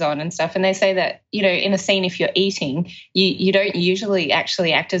actors on and stuff, and they say that, you know, in a scene if you're eating, you don't usually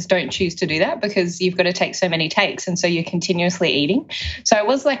actors don't choose to do that because you've got to take so many takes, and so you're continuously eating. So I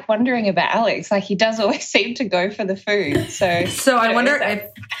was like wondering about Alex, like he does always seem to go for the food. So I wonder if.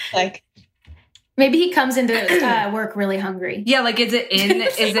 Like maybe he comes into work really hungry. Yeah, like is it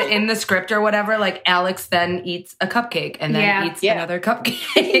in the script or whatever? Like Alex then eats a cupcake and then eats another cupcake.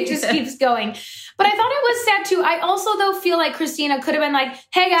 It just keeps going. But I thought it was sad too. I also though feel like Christina could have been like,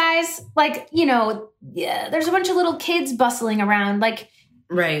 "Hey guys, like, you know, there's a bunch of little kids bustling around." Like,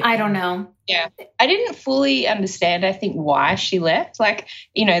 right. I don't know. Yeah. I didn't fully understand, I think, why she left. Like,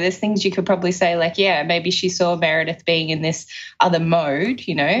 you know, there's things you could probably say, like, yeah, maybe she saw Meredith being in this other mode,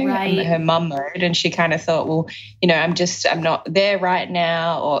 you know, her mum mode. And she kind of thought, well, you know, I'm not there right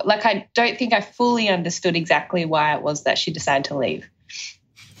now. Or like, I don't think I fully understood exactly why it was that she decided to leave.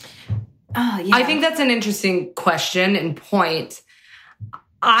 Oh, yeah. I think that's an interesting question and point.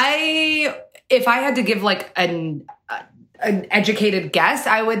 I if I had to give like an educated guess,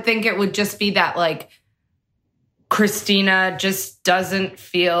 I would think it would just be that like Christina just doesn't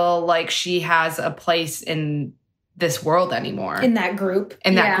feel like she has a place in this world anymore. In that group.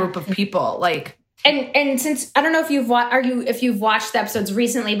 In that group of people. Like, And since I don't know if you've watched the episodes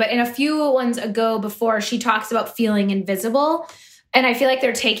recently, but in a few ones ago before, she talks about feeling invisible, and I feel like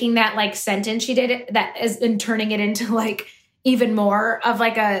they're taking that like sentence she did and turning it into like even more of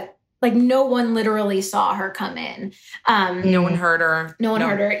like no one literally saw her come in. No one heard her. No one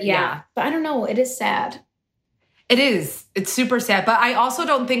heard her. Yeah, but I don't know. It is sad. It is. It's super sad. But I also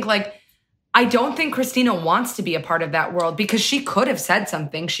don't think I don't think Christina wants to be a part of that world because she could have said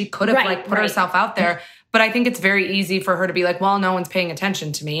something. She could have put herself out there. But I think it's very easy for her to be like, well, no one's paying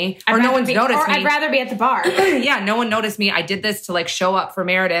attention to me. Or no one's noticed me. I'd rather be at the bar. Yeah, no one noticed me. I did this to like show up for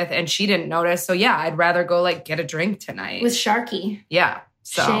Meredith and she didn't notice. So yeah, I'd rather go like get a drink tonight. With Sharky. Yeah.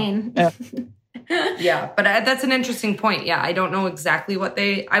 So. Shane. Yeah, but that's an interesting point. Yeah, I don't know exactly what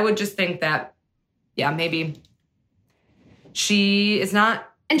I would just think that, yeah, maybe she is not,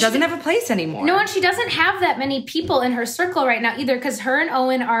 and doesn't have a place anymore. No, and she doesn't have that many people in her circle right now either because her and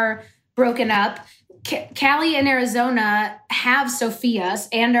Owen are broken up. Kylie in Arizona have Sophia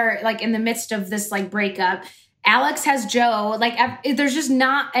and are like in the midst of this like breakup. Alex has Joe. Like there's just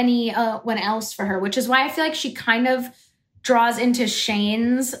not anyone else for her, which is why I feel like she kind of draws into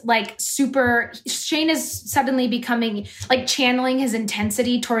Shane's Shane is suddenly becoming like channeling his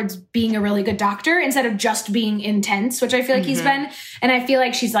intensity towards being a really good doctor instead of just being intense, which I feel like he's been. And I feel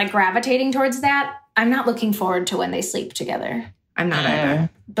like she's like gravitating towards that. I'm not looking forward to when they sleep together. I'm not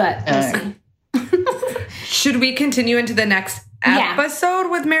either. But we'll see. Should we continue into the next episode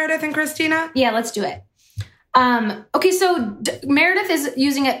with Meredith and Christina? Yeah, let's do it. Okay, so Meredith is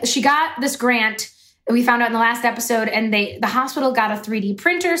using it. She got this grant we found out in the last episode, and the hospital got a 3D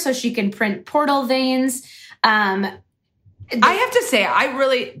printer so she can print portal veins. I have to say, I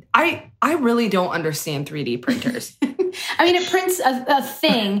really don't understand 3D printers. I mean, it prints a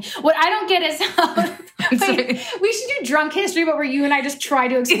thing. What I don't get is how... we should do drunk history, but where you and I just try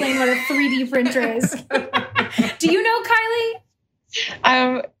to explain what a 3D printer is. Do you know, Kylie?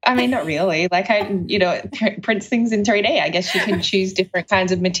 I mean, not really. Like it prints things in 3D. I guess you can choose different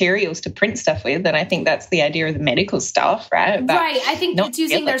kinds of materials to print stuff with. And I think that's the idea of the medical stuff, right? But right. I think it's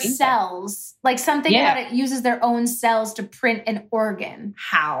using their cells. Like something that it uses their own cells to print an organ.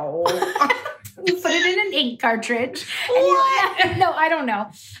 How? You put it in an ink cartridge. What? No, I don't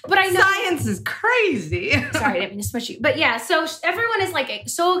know. But I know. Science is crazy. Sorry, I didn't mean to smush you. But yeah, so everyone is like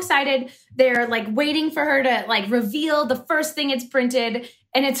so excited. They're like waiting for her to like reveal the first thing it's printed,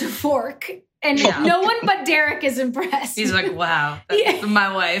 and it's a fork. And no one but Derek is impressed. He's like, wow, that's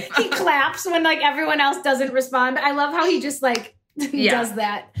my wife. He claps when like everyone else doesn't respond. I love how he just like does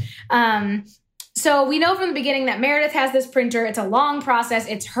that. So we know from the beginning that Meredith has this printer. It's a long process.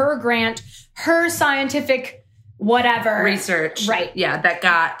 It's her grant, her scientific whatever. Research. Right. Yeah, that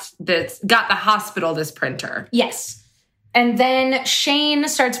got the hospital this printer. Yes. And then Shane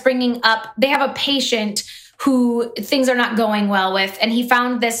starts bringing up, they have a patient who things are not going well with, and he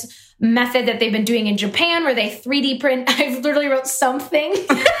found this method that they've been doing in Japan where they 3D print. I literally wrote something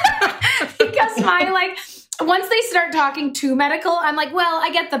because once they start talking too medical, I'm like, well,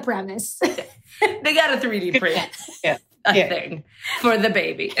 I get the premise. They got a 3D print thing for the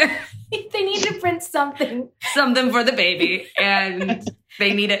baby. They need to print something. Something for the baby, and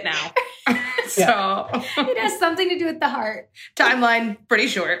they need it now. So it has something to do with the heart. Timeline, pretty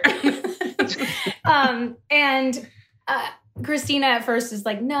short. And Christina at first is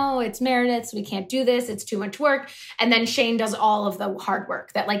like, no, it's Meredith's. We can't do this. It's too much work. And then Shane does all of the hard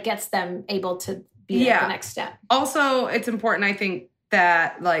work that like gets them able to be at the next step. Also, it's important, I think,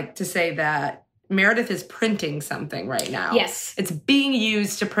 that like to say that Meredith is printing something right now. Yes. It's being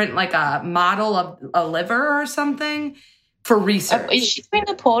used to print like a model of a liver or something for research. Is she doing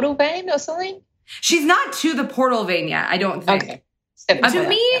the portal vein or something? She's not to the portal vein yet, I don't think. Okay. To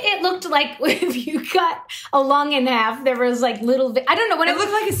me, it looked like if you cut a lung in half, there was like little... I don't know. When it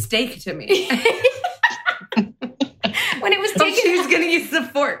looked like a steak to me. When it was taken... She was going to use the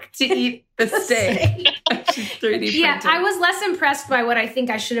fork to eat the steak. She's 3D printing. Yeah, I was less impressed by what I think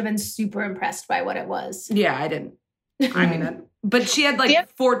I should have been super impressed by what it was. Yeah, I didn't. I mean, but she had like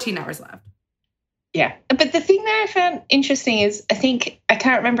 14 hours left. Yeah. But the thing that I found interesting is I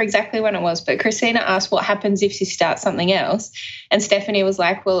can't remember exactly when it was, but Christina asked what happens if she starts something else. And Stephanie was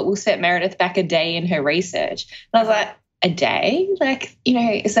like, well, it will set Meredith back a day in her research. And I was like, a day? Like,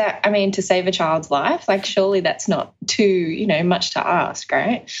 is that, to save a child's life? Like, surely that's not too, much to ask,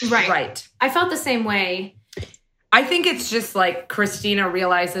 right? Right. I felt the same way. I think it's just like Christina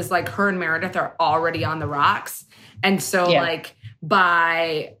realizes like her and Meredith are already on the rocks. And so like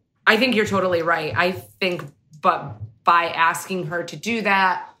I think you're totally right. I think, but by asking her to do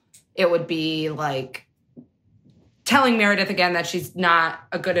that, it would be like telling Meredith again that she's not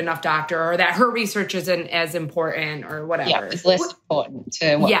a good enough doctor or that her research isn't as important or whatever. Yeah, it's less important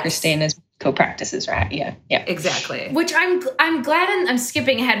to what Christina's medical practice is, right? Yeah, yeah. Exactly. Which I'm glad, and I'm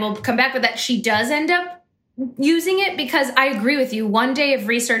skipping ahead. We'll come back with that. She does end up using it because I agree with you. One day of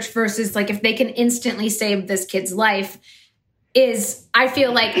research versus like if they can instantly save this kid's life is, I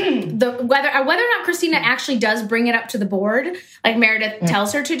feel like whether or not Christina actually does bring it up to the board, like Meredith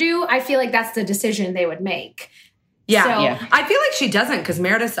tells her to do, I feel like that's the decision they would make. Yeah, so, I feel like she doesn't because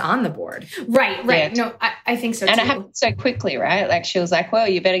Meredith's on the board. Right. Yeah. No, I think so too. And it happened so quickly, right? Like she was like, well,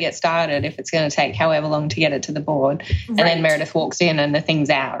 you better get started if it's going to take however long to get it to the board. And then Meredith walks in and the thing's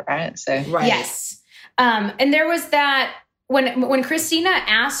out, right? So yes. And there was that when Christina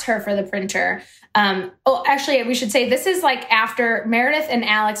asked her for the printer. Actually, we should say this is like after Meredith and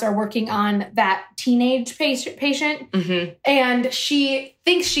Alex are working on that teenage patient, and she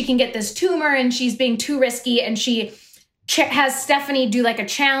thinks she can get this tumor, and she's being too risky, and she has Stephanie do like a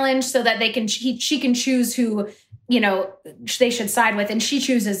challenge so that she can choose who they should side with, and she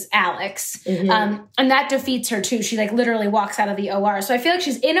chooses Alex, and that defeats her too. She like literally walks out of the OR. So I feel like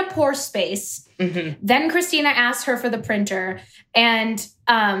she's in a poor space. Then Christina asks her for the printer, and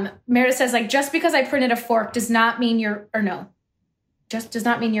Meredith says like, just because I printed a fork does not mean your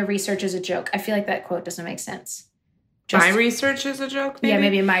research is a joke. I feel like that quote doesn't make sense. My research is a joke? Maybe? Yeah,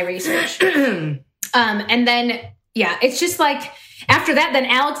 maybe my research. And then, it's just like, after that, then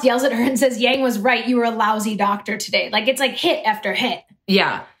Alex yells at her and says, Yang was right. You were a lousy doctor today. Like, it's like hit after hit.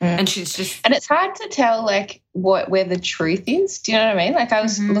 Yeah. And she's just... And it's hard to tell, like, where the truth is. Do you know what I mean? Like, I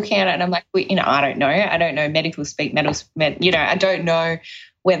was looking at it and I'm like, I don't know. I don't know medical speak, I don't know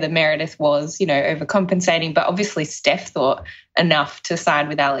whether Meredith was, overcompensating. But obviously Steph thought enough to side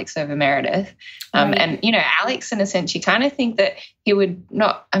with Alex over Meredith. And, Alex, in a sense, you kind of think that he would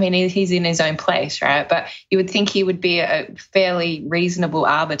not, he's in his own place, right? But you would think he would be a fairly reasonable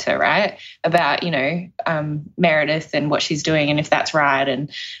arbiter, right? About, Meredith and what she's doing and if that's right.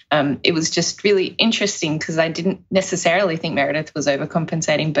 And it was just really interesting because I didn't necessarily think Meredith was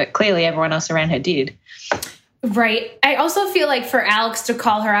overcompensating, but clearly everyone else around her did. Right. I also feel like for Alex to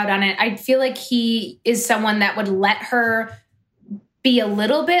call her out on it, I feel like he is someone that would let her be a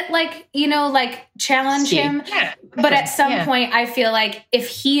little bit like, challenge him. Yeah. But at some point, I feel like if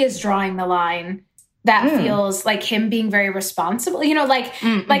he is drawing the line, that feels like him being very responsible. Like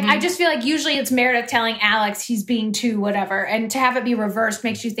I just feel like usually it's Meredith telling Alex he's being too whatever. And to have it be reversed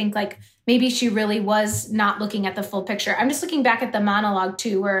makes you think like maybe she really was not looking at the full picture. I'm just looking back at the monologue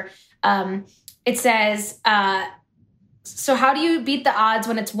too, where it says, so how do you beat the odds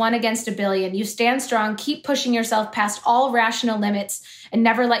when it's 1 against a billion? You stand strong, keep pushing yourself past all rational limits, and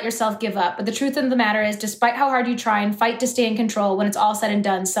never let yourself give up. But the truth of the matter is, despite how hard you try and fight to stay in control, when it's all said and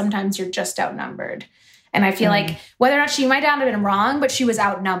done, sometimes you're just outnumbered. And I feel like whether or not she might not have been wrong, but she was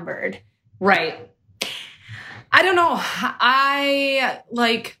outnumbered. Right. I don't know. I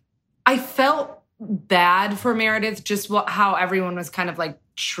felt bad for Meredith, just how everyone was kind of like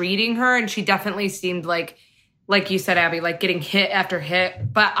treating her. And she definitely seemed like you said, Abby, like getting hit after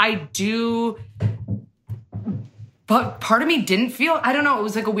hit. But part of me didn't feel, I don't know, it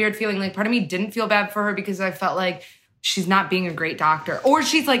was like a weird feeling. Like part of me didn't feel bad for her because I felt like she's not being a great doctor. Or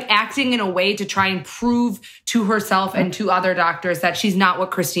she's like acting in a way to try and prove to herself and to other doctors that she's not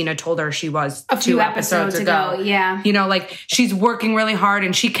what Christina told her she was a few episodes ago. Yeah. Like she's working really hard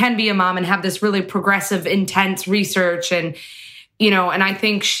and she can be a mom and have this really progressive, intense research and and I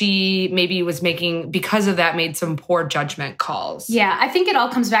think she maybe was because of that, made some poor judgment calls. Yeah, I think it all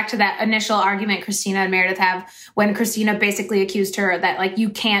comes back to that initial argument Christina and Meredith have when Christina basically accused her that, like,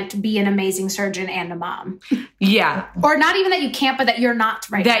 you can't be an amazing surgeon and a mom. Yeah. Or not even that you can't, but that you're not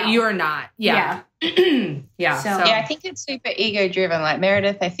now. That you're not. Yeah. Yeah. So. Yeah, I think it's super ego-driven. Like,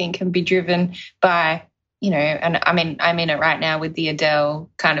 Meredith, I think, can be driven by... and I'm in it right now with the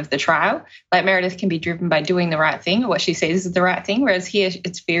Adele kind of the trial. Like Meredith can be driven by doing the right thing or what she says is the right thing, whereas here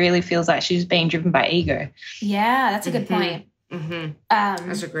it really feels like she's being driven by ego. Yeah, that's a good point.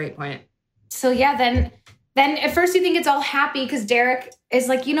 That's a great point. So yeah, then at first you think it's all happy because Derek is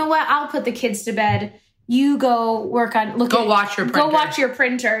like, you know what? I'll put the kids to bed. You go watch your printer. Go watch your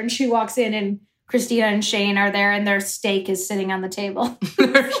printer. And she walks in and Christina and Shane are there and their steak is sitting on the table.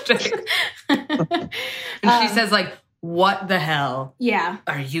 Their steak. And she says like, what the hell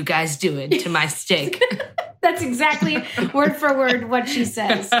are you guys doing to my steak? That's exactly word for word what she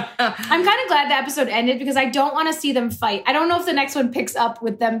says. I'm kind of glad the episode ended because I don't want to see them fight. I don't know if the next one picks up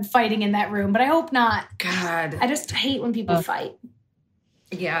with them fighting in that room, but I hope not. God. I just hate when people fight.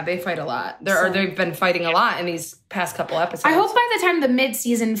 Yeah, they fight a lot. They've been fighting a lot in these past couple episodes. I hope by the time the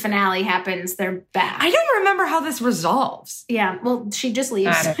mid-season finale happens, they're back. I don't remember how this resolves. Yeah, well, she just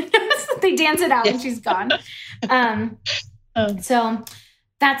leaves. They dance it out and she's gone. So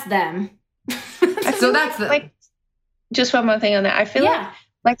that's them. So that's the... Like, just one more thing on that. I feel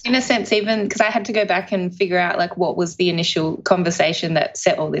like in a sense, even because I had to go back and figure out like what was the initial conversation that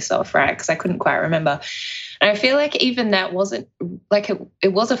set all this off, right? Because I couldn't quite remember. And I feel like even that wasn't like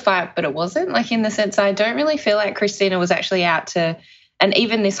it was a fight, but it wasn't like in the sense I don't really feel like Christina was actually out to, and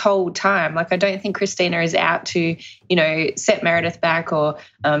even this whole time, like I don't think Christina is out to, set Meredith back or,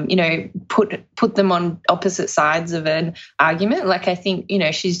 put them on opposite sides of an argument. Like I think,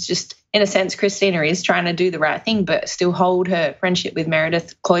 she's just, in a sense, Christina is trying to do the right thing, but still hold her friendship with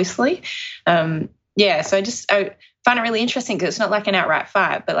Meredith closely. So I find it really interesting because it's not like an outright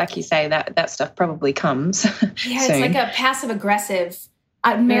fight, but like you say, that stuff probably comes. Yeah, it's like a passive-aggressive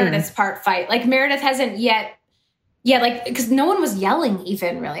Meredith's part fight. Like Meredith hasn't yet, like, because no one was yelling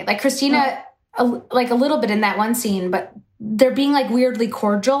even really. Like Christina, like a little bit in that one scene, but they're being like weirdly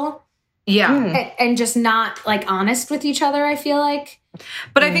cordial. Yeah. And just not like honest with each other, I feel like.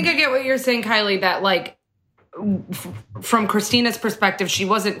 But I think I get what you're saying, Kylie, that like from Christina's perspective, she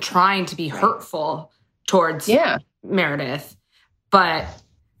wasn't trying to be hurtful towards Meredith. But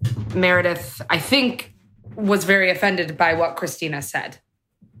Meredith, I think, was very offended by what Christina said.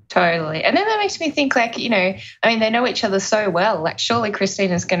 Totally. And then that makes me think like, they know each other so well. Like surely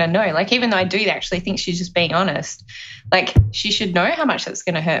Christina's going to know. Like even though I do actually think she's just being honest, like she should know how much that's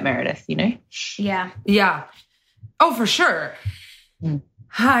going to hurt Meredith, Yeah. Yeah. Oh, for sure.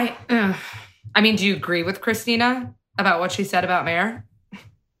 Hi. Do you agree with Christina about what she said about Mare?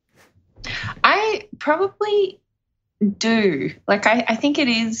 I probably do. Like I think it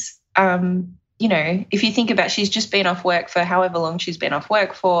is, if you think about, she's just been off work for however long she's been off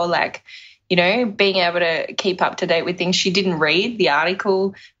work for, like, being able to keep up to date with things. She didn't read the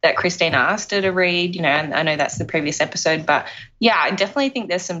article that Christina asked her to read, and I know that's the previous episode, but yeah, I definitely think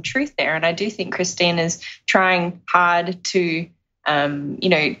there's some truth there. And I do think Christina's trying hard to,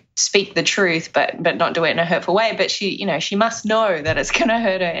 speak the truth, but not do it in a hurtful way. But she must know that it's going to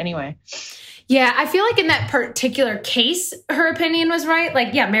hurt her anyway. Yeah, I feel like in that particular case, her opinion was right.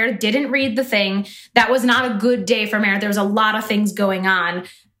 Like, yeah, Meredith didn't read the thing. That was not a good day for Meredith. There was a lot of things going on.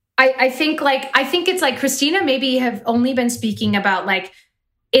 I think it's like Christina maybe have only been speaking about like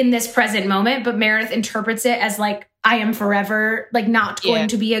in this present moment, but Meredith interprets it as like, I am forever like not going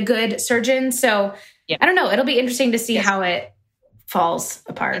to be a good surgeon. So I don't know. It'll be interesting to see how it falls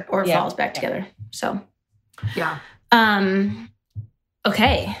apart or falls back together. So,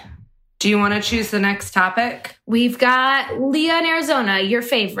 okay. Do you want to choose the next topic? We've got Leah in Arizona, your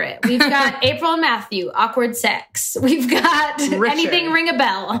favorite. We've got April and Matthew, awkward sex. We've got Richard. Anything ring a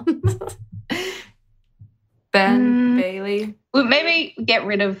bell. Ben, Bailey. Well, maybe get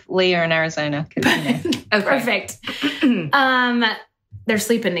rid of Leah in Arizona. Okay. Perfect. They're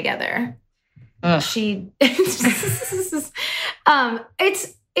sleeping together. Ugh.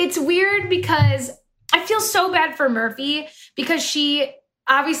 It's weird because I feel so bad for Murphy because she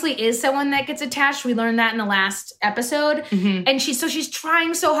obviously is someone that gets attached. We learned that in the last episode. Mm-hmm. And she's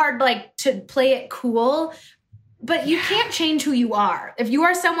trying so hard like to play it cool, but you can't change who you are. If you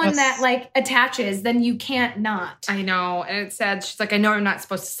are someone that like attaches, then you can't not. I know. And it's sad. She's like, I know I'm not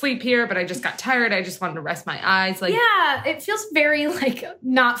supposed to sleep here, but I just got tired. I just wanted to rest my eyes. Like, yeah, it feels very like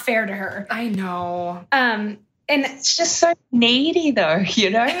not fair to her. I know. And it's just so needy though,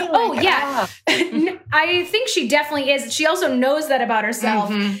 Like, I think she definitely is. She also knows that about herself.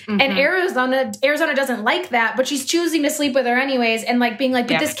 Mm-hmm, mm-hmm. And Arizona doesn't like that, but she's choosing to sleep with her anyways and like being like,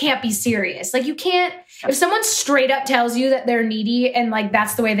 but this can't be serious. Like you can't, if someone straight up tells you that they're needy and like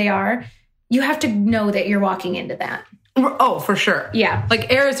that's the way they are, you have to know that you're walking into that. Oh, for sure. Yeah.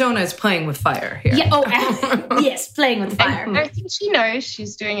 Like Arizona is playing with fire here. Yeah. Oh, yes. Playing with fire. And I think she knows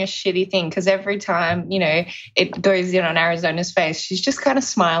she's doing a shitty thing because every time, it goes in on Arizona's face, she's just kind of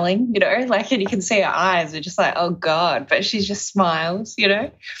smiling, like, and you can see her eyes are just like, oh God, but she just smiles,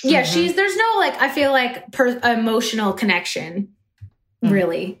 Yeah. Mm-hmm. There's no like, I feel like emotional connection,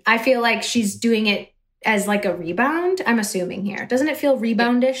 really. I feel like she's doing it as like a rebound. I'm assuming here. Doesn't it feel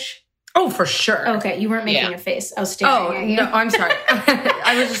reboundish? Oh, for sure. Okay, you weren't making a face. I was staring at you. No, I'm sorry.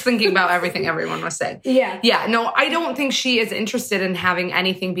 I was just thinking about everything everyone was saying. Yeah. Yeah, no, I don't think she is interested in having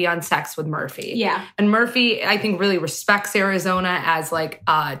anything beyond sex with Murphy. Yeah. And Murphy, I think, really respects Arizona as like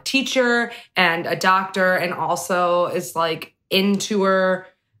a teacher and a doctor, and also is like into her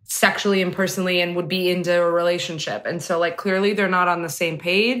sexually and personally and would be into a relationship. And so like clearly they're not on the same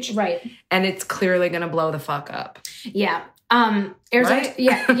page. Right. And it's clearly going to blow the fuck up. Yeah. Arizona, right?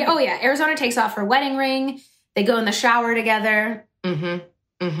 yeah. Oh yeah. Arizona takes off her wedding ring. They go in the shower together.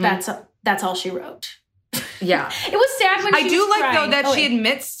 Mm-hmm. Mm-hmm. That's all she wrote. Yeah. It was sad when I do like crying. though that she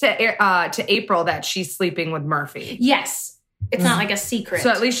admits to April that she's sleeping with Murphy. Yes. It's not like a secret. So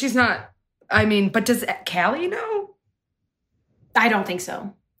at least she's not, I mean, but does Kylie know? I don't think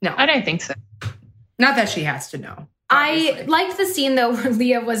so. No. I don't think so. Not that she has to know. I liked the scene, though, where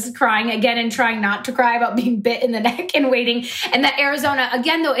Leah was crying again and trying not to cry about being bit in the neck and waiting. And that Arizona,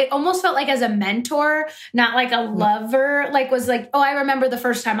 again, though, it almost felt like as a mentor, not like a lover, like was like, oh, I remember the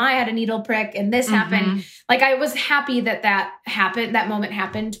first time I had a needle prick and this happened. Like, I was happy that happened, that moment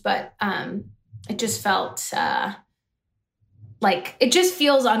happened, but it just felt like, it just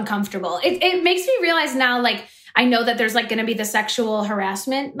feels uncomfortable. It makes me realize now, like, I know that there's like going to be the sexual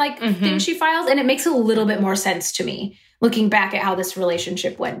harassment like thing she files, and it makes a little bit more sense to me looking back at how this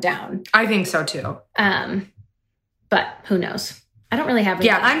relationship went down. I think so too. But who knows? I don't really have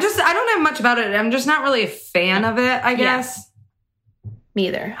anything. Yeah, I don't have much about it. I'm just not really a fan of it, I guess. Me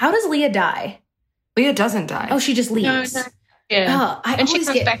either. How does Leah die? Leah doesn't die. Oh, she just leaves. No. Yeah. Oh, and she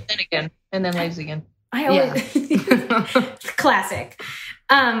comes back then again and then leaves again. I always classic.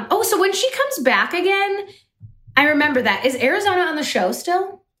 So when she comes back again, I remember that. Is Arizona on the show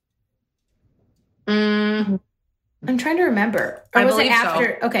still? I'm trying to remember. Or was it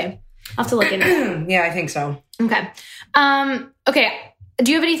after? So. Okay. I'll have to look into it. Yeah, I think so. Okay. Okay. Do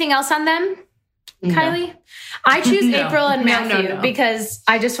you have anything else on them, Kylie? I choose April and Matthew because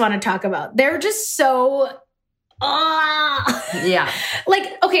I just want to talk about. They're just so yeah.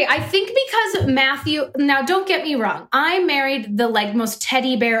 Like, okay, I think because Matthew, now don't get me wrong, I married the like most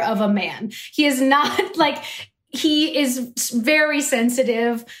teddy bear of a man. He is not like, he is very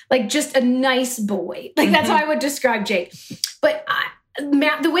sensitive, like just a nice boy. Like that's how I would describe Jake. But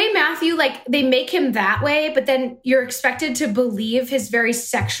the way Matthew, like they make him that way, but then you're expected to believe his very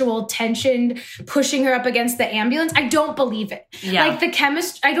sexual tension, pushing her up against the ambulance. I don't believe it. Yeah. Like the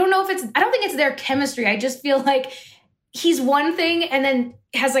chemistry, I don't think it's their chemistry. I just feel like he's one thing and then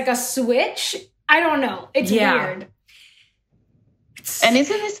has like a switch. I don't know. It's weird. And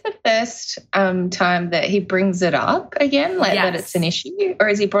isn't this the first time that he brings it up again? Like that it's an issue? Or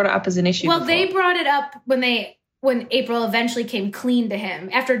has he brought it up as an issue before? They brought it up when April eventually came clean to him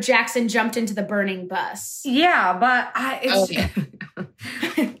after Jackson jumped into the burning bus. Yeah, but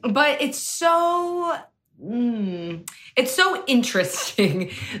but it's so interesting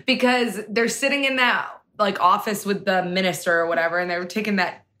because they're sitting in that like office with the minister or whatever, and they were taking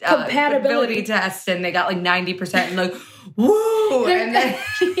that compatibility test, and they got like 90%, and like woo, and then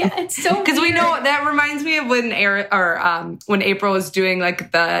yeah, it's so because we know that reminds me of when April was doing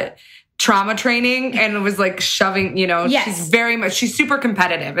like the trauma training and it was like shoving, she's super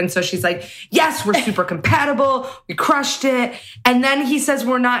competitive. And so she's like, yes, we're super compatible. We crushed it. And then he says,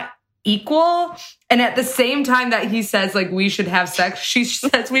 we're not equal. And at the same time that he says like, we should have sex, she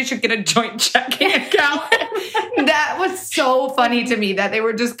says we should get a joint checking account. That was so funny to me that they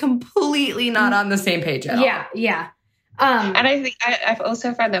were just completely not on the same page at all. Yeah. And I think I've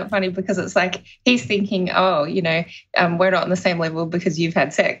also found that funny because it's like he's thinking, we're not on the same level because you've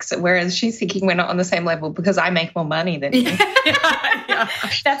had sex. Whereas she's thinking we're not on the same level because I make more money than you. Yeah.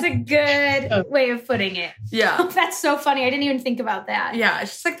 That's a good way of putting it. Yeah. That's so funny. I didn't even think about that. Yeah.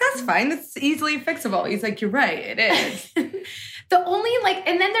 It's just like, that's fine. It's easily fixable. He's like, you're right. It is. The only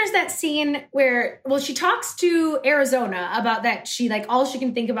and then there's that scene where, she talks to Arizona about that. She like, all she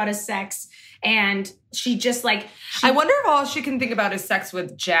can think about is sex. And she just like... I wonder if all she can think about is sex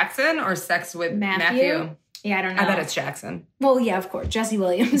with Jackson or sex with Matthew. Yeah, I don't know. I bet it's Jackson. Well, yeah, of course. Jesse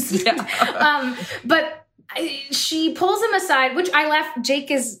Williams. Yeah. But she pulls him aside, which I laugh. Jake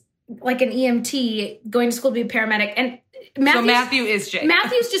is like an EMT going to school to be a paramedic. And Matthew is Jake.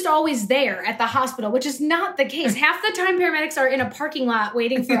 Matthew's just always there at the hospital, which is not the case. Half the time paramedics are in a parking lot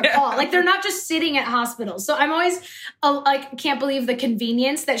waiting for a call. Like they're not just sitting at hospitals. So I'm always can't believe the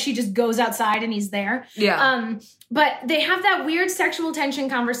convenience that she just goes outside and he's there. Yeah. But they have that weird sexual tension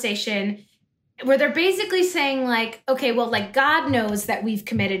conversation where they're basically saying like, okay, well, like God knows that we've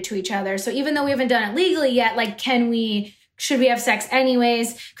committed to each other. So even though we haven't done it legally yet, like, should we have sex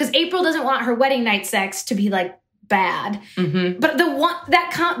anyways? Because April doesn't want her wedding night sex to be like bad. But the one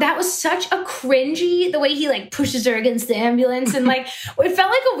that was such a cringy, the way he like pushes her against the ambulance and like it felt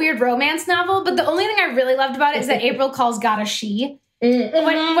like a weird romance novel. But the only thing I really loved about it is that April calls God a she.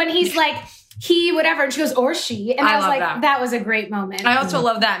 When he's like, he, whatever, and she goes, or she. And I was like, that was a great moment. I also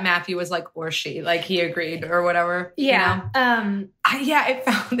love that Matthew was like, or she, like he agreed or whatever. Yeah. You know? I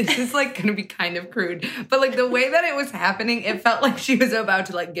found this is like going to be kind of crude, but like the way that it was happening, it felt like she was about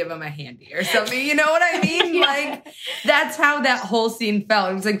to like give him a handy or something. You know what I mean? Yeah. Like that's how that whole scene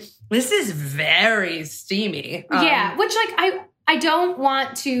felt. It was like, this is very steamy. Yeah. Which like, I don't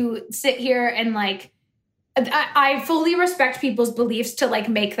want to sit here and like, I fully respect people's beliefs to like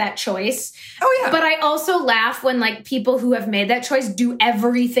make that choice. Oh yeah. But I also laugh when like people who have made that choice do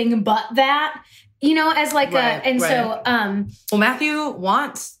everything but that, you know, as like so well, Matthew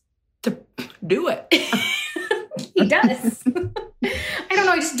wants to do it. He does. I don't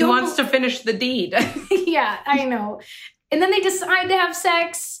know, I just don't. He wants to finish the deed. Yeah, I know. And then they decide to have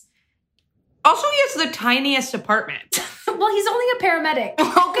sex. Also, he has the tiniest apartment. Well, he's only a paramedic.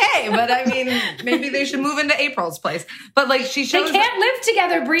 Okay, but I mean, maybe they should move into April's place. But like, she shows they can't live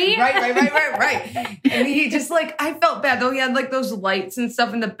together, Bree. Right. And he just like, I felt bad though. He had like those lights and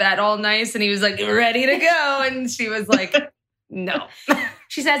stuff in the bed, all nice, and he was like ready to go, and she was like, no.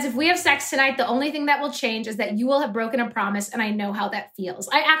 She says, if we have sex tonight, the only thing that will change is that you will have broken a promise, and I know how that feels.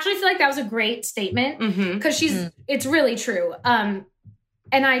 I actually feel like that was a great statement because it's really true.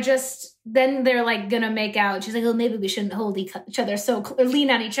 And I just, then they're like gonna make out. She's like, oh, maybe we shouldn't hold each other or lean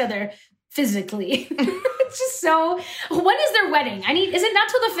on each other physically. It's just so, when is their wedding? Is it not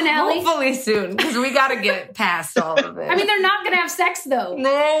till the finale? Hopefully soon, because we gotta get past all of it. I mean, they're not gonna have sex though.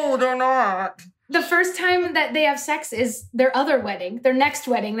 No, they're not. The first time that they have sex is their other wedding, their next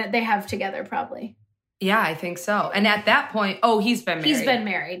wedding that they have together probably. Yeah, I think so. And at that point, he's been married. He's been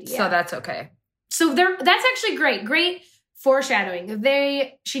married, yeah. So that's okay. So that's actually great. Great foreshadowing.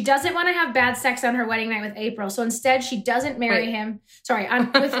 She doesn't want to have bad sex on her wedding night with April. So instead she doesn't marry him. Sorry,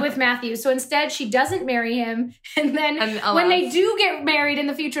 with Matthew. So instead she doesn't marry him. And then when they do get married in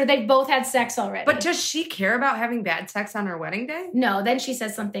the future, they've both had sex already. But does she care about having bad sex on her wedding day? No, then she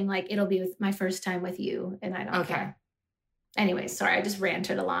says something like, it'll be my first time with you. And I don't care. Anyways, sorry, I just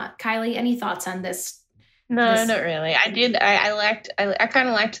ranted a lot. Kylie, any thoughts on this? No, not really. I did. I kind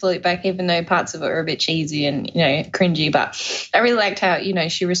of liked to look back, even though parts of it were a bit cheesy and, you know, cringy. But I really liked how, you know,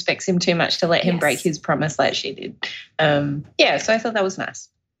 she respects him too much to let him break his promise like she did. So I thought that was nice.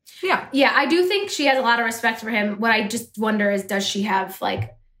 Yeah, I do think she has a lot of respect for him. What I just wonder is, does she have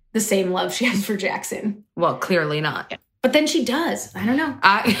like the same love she has for Jackson? Well, clearly not. Yeah. But then she does. I don't know.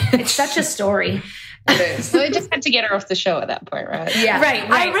 It's such a story. It is. So it just had to get her off the show at that point, right? Yeah. Right.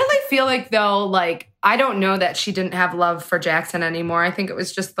 I really feel like, though, like, I don't know that she didn't have love for Jackson anymore. I think it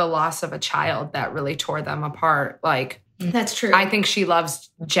was just the loss of a child that really tore them apart. Like, that's true. I think she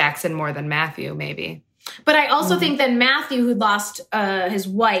loves Jackson more than Matthew, maybe. But I also think that Matthew, who lost his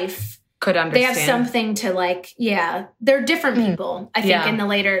wife, could understand. They have something to like, they're different people, I think, in the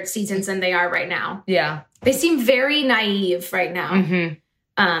later seasons than they are right now. Yeah. They seem very naive right now.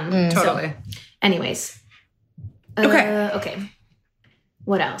 Totally. So, anyways. Okay.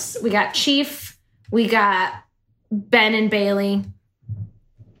 What else? We got Chief. We got Ben and Bailey.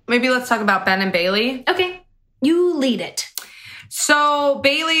 Maybe let's talk about Ben and Bailey. Okay. You lead it. So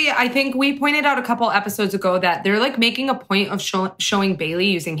Bailey, I think we pointed out a couple episodes ago that they're like making a point of showing Bailey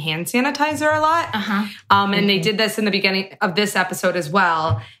using hand sanitizer a lot. And they did this in the beginning of this episode as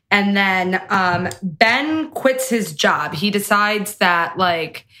well. And then Ben quits his job. He decides that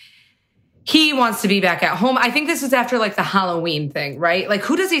like he wants to be back at home. I think this was after like the Halloween thing, right? Like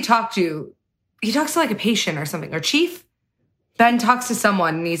who does he talk to? He talks to like a patient or something, or Chief. Ben talks to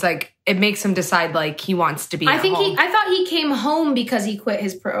someone and he's like, it makes him decide like he wants to be at home. I thought he came home because he quit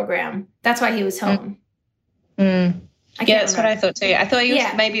his program. That's why he was home. Yeah, that's what I thought too. I thought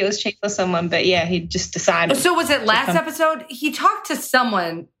maybe it was Chief or someone, but yeah, he just decided. So was it last episode? He talked to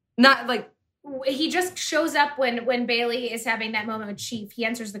someone, not like. He just shows up when Bailey is having that moment with Chief. He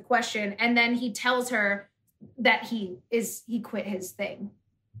answers the question and then he tells her that he quit his thing.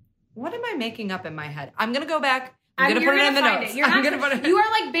 What am I making up in my head? I'm going to go back. I'm going to put it in the notes. You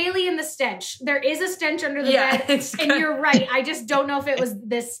are like Bailey in the stench. There is a stench under the bed. And you're right. I just don't know if it was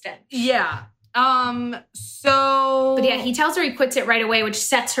this stench. Yeah. But yeah, he tells her he quits it right away, which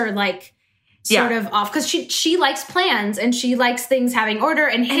sets her like sort of off. Because she likes plans and she likes things having order.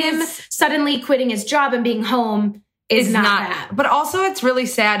 And him suddenly quitting his job and being home is not that. But also it's really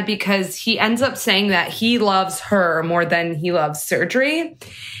sad because he ends up saying that he loves her more than he loves surgery.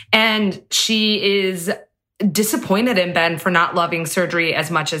 And she is disappointed in Ben for not loving surgery as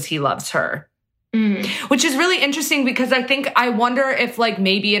much as he loves her. Which is really interesting because I wonder if like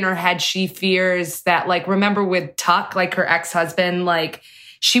maybe in her head she fears that, like, remember with Tuck, like her ex-husband, like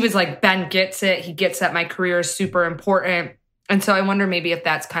she was like, Ben gets it. He gets that my career is super important. And so I wonder maybe if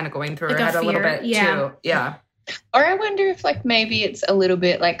that's kind of going through her head a little bit too. Yeah. Or I wonder if like maybe it's a little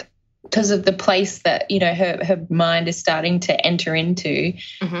bit like because of the place that, you know, her mind is starting to enter into,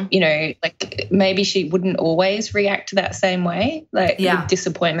 you know, like maybe she wouldn't always react to that same way, like with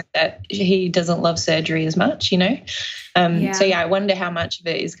disappointment that he doesn't love surgery as much, you know? So I wonder how much of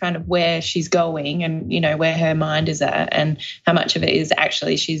it is kind of where she's going and, you know, where her mind is at, and how much of it is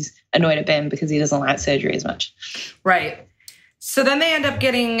actually she's annoyed at Ben because he doesn't like surgery as much. Right. So then they end up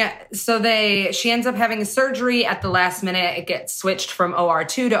she ends up having a surgery at the last minute. It gets switched from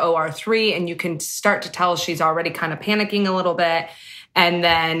OR2 to OR3, and you can start to tell she's already kind of panicking a little bit. And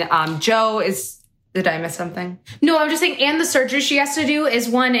then did I miss something? No, I'm just saying, and the surgery she has to do is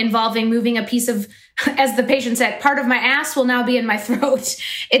one involving moving a piece of, as the patient said, part of my ass will now be in my throat.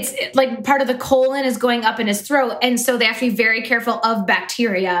 It's like part of the colon is going up in his throat. And so they have to be very careful of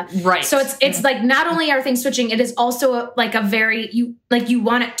bacteria. Right. So it's like, not only are things switching, it is also like a very, you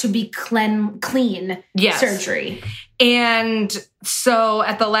want it to be clean surgery. And so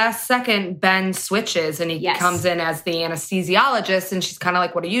at the last second, Ben switches and he comes in as the anesthesiologist, and she's kind of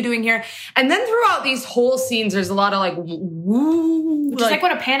like, what are you doing here? And then throughout these whole scenes, there's a lot of like, woo. Just like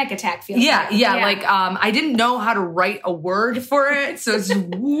what a panic attack feels like. Yeah. Like, I didn't know how to write a word for it. So it's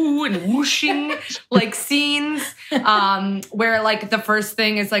woo and whooshing like scenes where like the first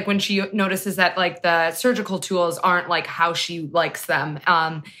thing is like when she notices that like the surgical tools aren't like how she likes them.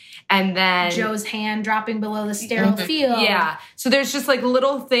 And then Joe's hand dropping below the sterile field. Yeah. So there's just like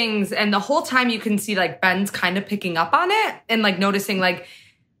little things. And the whole time you can see like Ben's kind of picking up on it and like noticing like,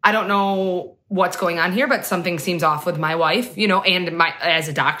 I don't know what's going on here, but something seems off with my wife, you know, and as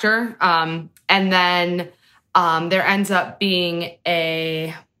a doctor. And then there ends up being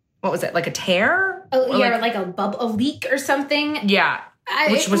what was it? Like a tear? Like a leak or something. Yeah.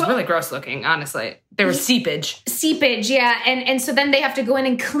 Which was really gross looking, honestly. There was seepage. Yeah. And so then they have to go in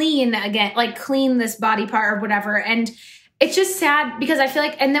and clean again, like clean this body part or whatever. And it's just sad because I feel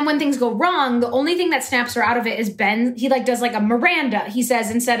like, and then when things go wrong, the only thing that snaps her out of it is Ben. He like does like a Miranda, he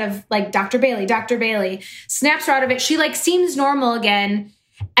says, instead of like Dr. Bailey, snaps her out of it. She like seems normal again.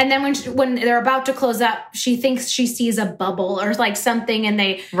 And then when they're about to close up, she thinks she sees a bubble or like something, and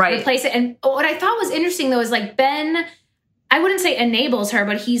they replace it. And what I thought was interesting though is like Ben, I wouldn't say enables her,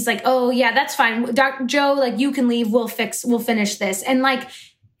 but he's like, oh yeah, that's fine. Dr. Joe, like you can leave. We'll finish this. And like,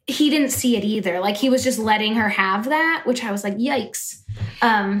 he didn't see it either. Like he was just letting her have that, which I was like, yikes.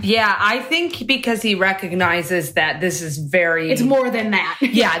 Yeah, I think because he recognizes that this is it's more than that.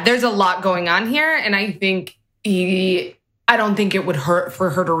 Yeah, there's a lot going on here. And I think I don't think it would hurt for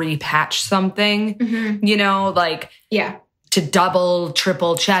her to repatch something, you know, like to double,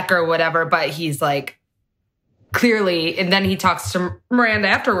 triple check or whatever. But he's like, clearly, and then he talks to Miranda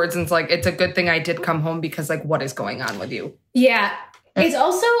afterwards and it's like, it's a good thing I did come home because like, what is going on with you? Yeah. It's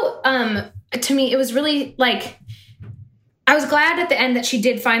also, to me, it was really like, I was glad at the end that she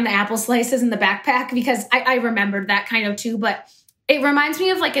did find the apple slices in the backpack because I remembered that kind of too, but it reminds me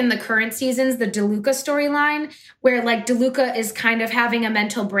of like in the current seasons, the DeLuca storyline where like DeLuca is kind of having a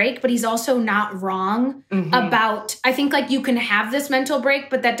mental break, but he's also not wrong about, I think like you can have this mental break,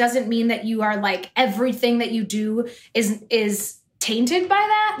 but that doesn't mean that you are like everything that you do is tainted by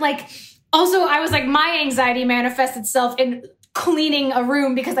that. Like also I was like, my anxiety manifests itself in cleaning a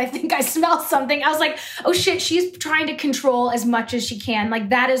room because I think I smell something. I was like, oh shit, she's trying to control as much as she can. Like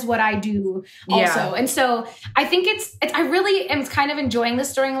that is what I do also. Yeah. And so I think I really am kind of enjoying the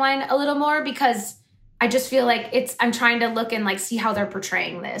storyline a little more because I just feel like I'm trying to look and like see how they're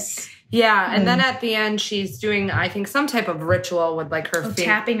portraying this. Yeah. And then at the end, she's doing, I think, some type of ritual with like her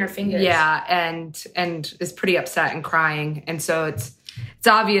tapping her fingers. Yeah. And is pretty upset and crying. And so it's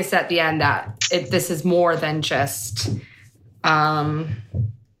obvious at the end that this is more than just,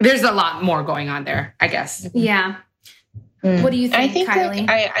 there's a lot more going on there, I guess. Yeah. What do you think, I think Kylie?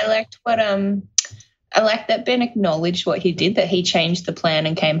 Like, I liked what I like that Ben acknowledged what he did, that he changed the plan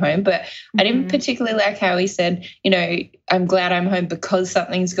and came home. But I didn't particularly like how he said, you know, I'm glad I'm home because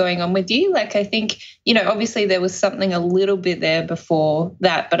something's going on with you. Like, I think, you know, obviously there was something a little bit there before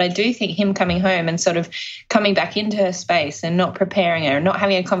that. But I do think him coming home and sort of coming back into her space and not preparing her and not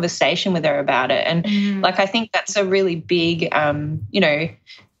having a conversation with her about it. And like, I think that's a really big, you know,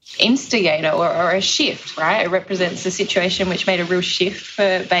 instigator or a shift, right? It represents the situation which made a real shift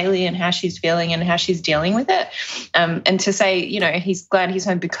for Bailey and how she's feeling and how she's dealing with it. And to say, you know, he's glad he's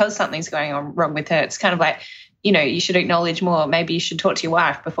home because something's going on wrong with her. It's kind of like, you should acknowledge more. Maybe you should talk to your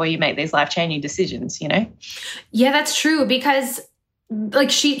wife before you make these life-changing decisions, Yeah, that's true, because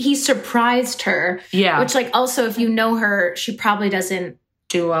like he surprised her. Yeah. Which, like, also, if you know her, she probably doesn't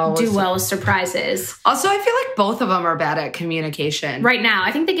do well with surprises. Also, I feel like both of them are bad at communication. Right now.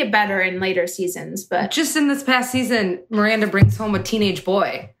 I think they get better in later seasons, but just in this past season, Miranda brings home a teenage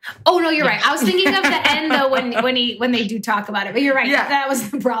boy. Oh, no, you're right. I was thinking of the end, though, when they do talk about it. But you're right. Yeah. That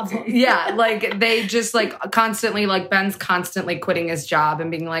was the problem. Yeah, like, they just, like, constantly, like, Ben's constantly quitting his job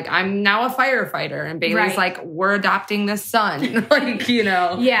and being like, I'm now a firefighter. And Bailey's like, we're adopting this son. Like,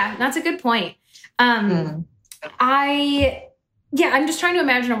 Yeah, that's a good point. I'm just trying to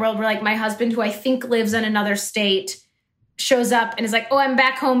imagine a world where, like, my husband, who I think lives in another state, shows up and is like, oh, I'm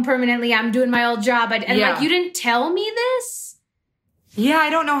back home permanently. I'm doing my old job. Like, you didn't tell me this? Yeah, I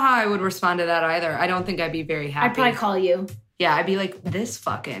don't know how I would respond to that either. I don't think I'd be very happy. I'd probably call you. Yeah, I'd be like, this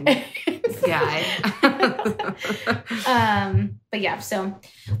fucking guy. But yeah, so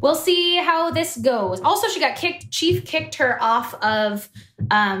we'll see how this goes. Also, she got kicked. Chief kicked her off of,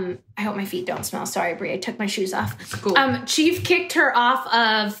 I hope my feet don't smell. Sorry, Brie, I took my shoes off. Cool. Chief kicked her off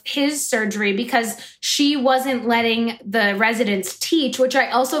of his surgery because she wasn't letting the residents teach, which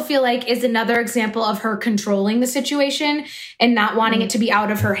I also feel like is another example of her controlling the situation and not wanting it to be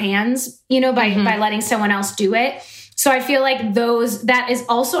out of her hands, by letting someone else do it. So I feel like that is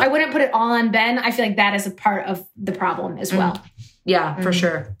also, I wouldn't put it all on Ben. I feel like that is a part of the problem as well. Yeah, for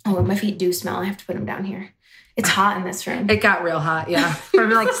sure. Oh, my feet do smell. I have to put them down here. It's hot in this room. It got real hot, yeah. I'm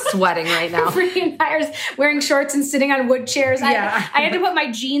like sweating right now. Freaking tires, wearing shorts and sitting on wood chairs. Yeah. I had to put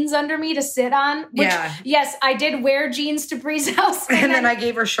my jeans under me to sit on. Which, yes, I did wear jeans to Bree's house. And then I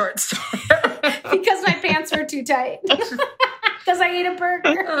gave her shorts to wear. Because my pants were too tight. Because I ate a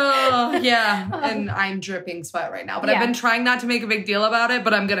burger. Oh, yeah. And I'm dripping sweat right now. But I've been trying not to make a big deal about it,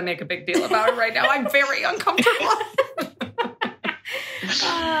 but I'm going to make a big deal about it right now. I'm very uncomfortable.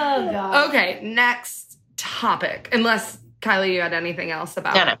 Oh, God. Okay, next topic. Unless, Kylie, you had anything else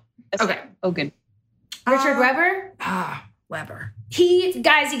about it? No. Okay. Oh, good. Richard Weber? Weber. He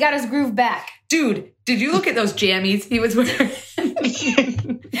got his groove back. Dude, did you look at those jammies he was wearing?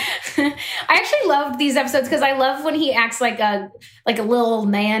 I actually loved these episodes because I love when he acts like a little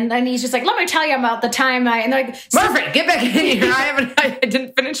man and he's just like, let me tell you about the time and they're like, Murphy, get back in here. I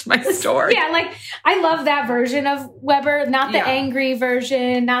didn't finish my story. Yeah, like I love that version of Weber, not the angry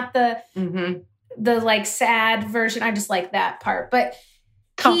version, not the like sad version. I just like that part. But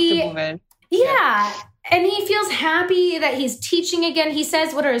comfortable man. Yeah. And he feels happy that he's teaching again. He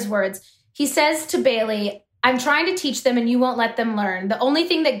says, what are his words? He says to Bailey, I'm trying to teach them and you won't let them learn. The only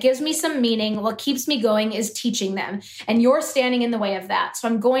thing that gives me some meaning, what keeps me going is teaching them. And you're standing in the way of that. So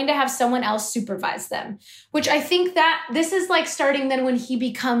I'm going to have someone else supervise them, which I think that this is like starting then when he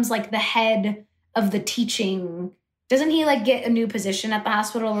becomes like the head of the teaching. Doesn't he like get a new position at the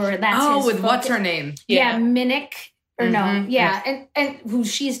hospital or that's his with focus? What's her name? Yeah, Minnick or no. Yeah. And who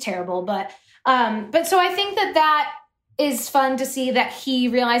she's terrible. But so I think that is fun to see that he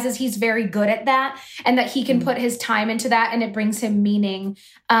realizes he's very good at that and that he can put his time into that and it brings him meaning.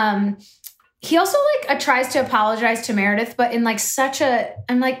 He also like tries to apologize to Meredith, but in like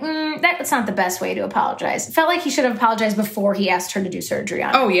I'm like, that's not the best way to apologize. It felt like he should have apologized before he asked her to do surgery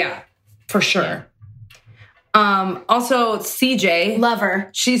on her. Oh yeah, for sure. Yeah. Also CJ. Love her.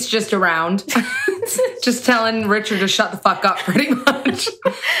 She's just around. Just telling Richard to shut the fuck up pretty much.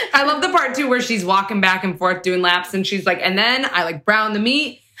 I love the part too where she's walking back and forth doing laps and she's like, and then I like brown the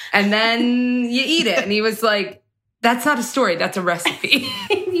meat and then you eat it. And he was like, that's not a story, that's a recipe.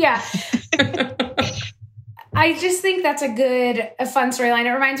 Yeah. I just think that's a fun storyline.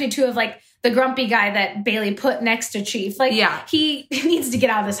 It reminds me too of like the grumpy guy that Bailey put next to Chief. Like he needs to get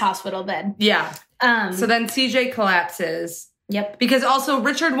out of this hospital bed. Yeah. So then CJ collapses. Yep. Because also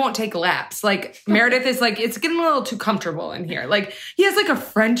Richard won't take laps. Like Meredith is like, it's getting a little too comfortable in here. Like he has like a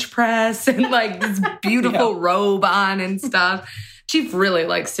French press and like this beautiful robe on and stuff. Chief really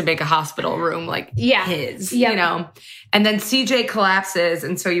likes to make a hospital room like his, you know. And then CJ collapses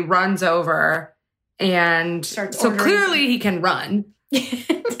and so he runs over and so clearly he can run.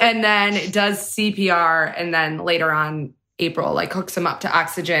 And then does CPR and then later on April like hooks him up to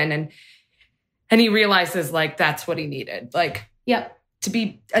oxygen and he realizes, like, that's what he needed. Like, to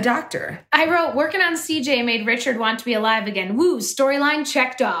be a doctor. I wrote, working on CJ made Richard want to be alive again. Woo, storyline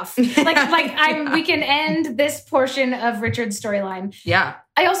checked off. We can end this portion of Richard's storyline. Yeah.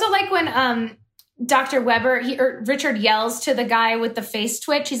 I also like when Dr. Weber, Richard yells to the guy with the face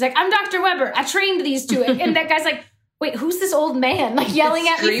twitch. He's like, I'm Dr. Weber. I trained these two. And that guy's like, wait, who's this old man? Like, yelling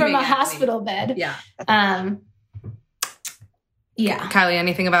at me from a hospital bed. Yeah. Yeah. Kylie,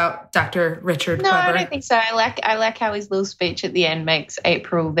 anything about Dr. Richard No, Weber? I don't think so. I like how his little speech at the end makes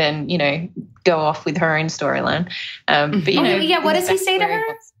April then, go off with her own storyline. But what does he say to her?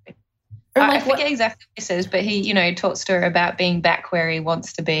 Or I forget exactly what he says, but he, talks to her about being back where he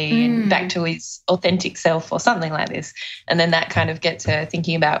wants to be and back to his authentic self or something like this. And then that kind of gets her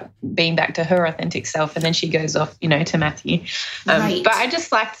thinking about being back to her authentic self. And then she goes off, to Matthew. Right. But I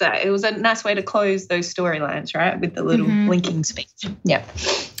just liked that. It was a nice way to close those storylines, right, with the little linking speech. Yeah.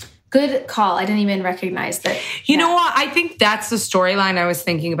 Good call. I didn't even recognize that. You know what? I think that's the storyline I was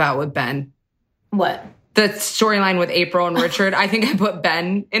thinking about with Ben. What? The storyline with April and Richard. I think I put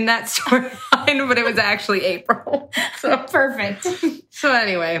Ben in that storyline, but it was actually April. So Perfect. So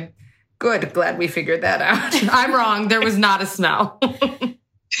anyway, good. Glad we figured that out. I'm wrong. There was not a smell.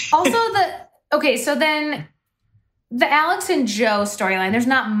 Also, so then the Alex and Joe storyline, there's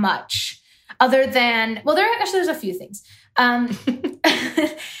not much other than, there's a few things.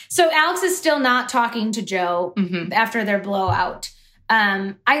 So Alex is still not talking to Joe after their blowout.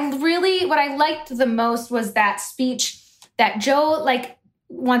 What I liked the most was that speech that Joe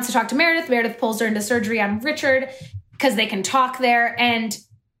wants to talk to Meredith. Meredith pulls her into surgery on Richard because they can talk there. And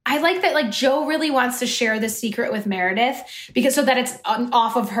I like that Joe really wants to share the secret with Meredith so that it's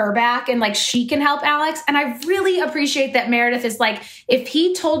off of her back and she can help Alex. And I really appreciate that Meredith is if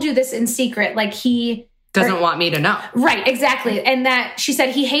he told you this in secret, he doesn't want me to know. Right, exactly. And that she said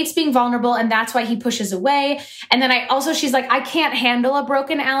he hates being vulnerable and that's why he pushes away. And then she's like, I can't handle a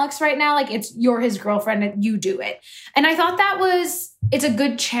broken Alex right now. You're his girlfriend and you do it. And I thought it's a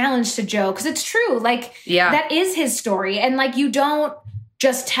good challenge to Joe because it's true. That is his story. And you don't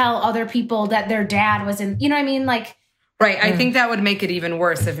just tell other people that their dad was in, you know what I mean? Right. I think that would make it even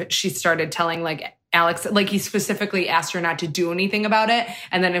worse if she started telling Alex, he specifically asked her not to do anything about it.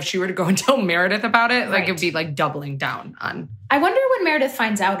 And then if she were to go and tell Meredith about it, it'd be doubling down on. I wonder when Meredith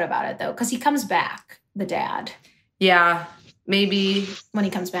finds out about it though, because he comes back, the dad. Yeah, maybe. When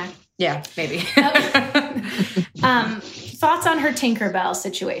he comes back. Yeah, maybe. Thoughts on her Tinkerbell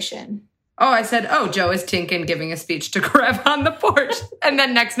situation? Oh, I said, Joe is Tinkin giving a speech to Karev on the porch. And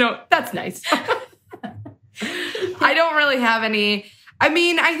then next note, that's nice. I don't really have any. I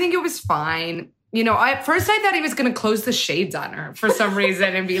mean, I think it was fine. At first I thought he was going to close the shades on her for some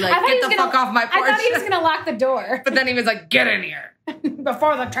reason and be like, get the fuck off my porch. I thought he was going to lock the door. But then he was like, get in here.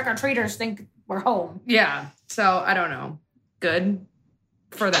 Before the trick-or-treaters think we're home. Yeah. So, I don't know. Good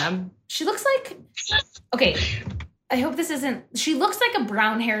for them. She looks okay, I hope this isn't, she looks like a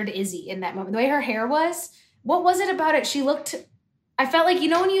brown-haired Izzy in that moment. The way her hair was. What was it about it? I felt when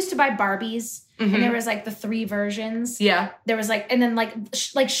you used to buy Barbies and there was the 3 versions. Yeah. There was and then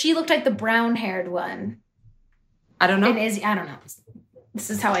she looked like the brown-haired one. I don't know. And Izzy, I don't know. This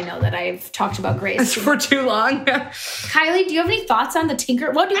is how I know that I've talked about Grace. For too long. Kylie, do you have any thoughts on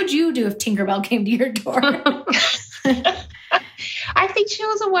what would you do if Tinkerbell came to your door? I think she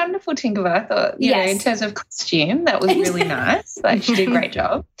was a wonderful Tinkerbell. I thought, in terms of costume, that was really nice. She did a great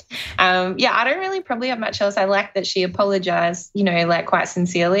job. I don't really probably have much else. I like that she apologized, quite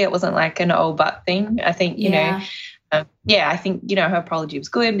sincerely. It wasn't an oh but thing. I think, I think, her apology was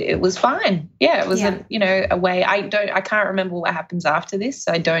good. It was fine. Yeah, it was, a way. I can't remember what happens after this.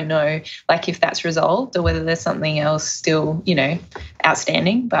 So I don't know, if that's resolved or whether there's something else still,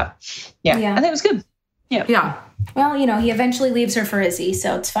 outstanding. But, I think it was good. Yeah. Yeah. Well, he eventually leaves her for Izzy,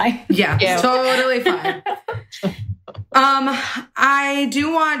 so it's fine. Yeah. Totally fine. I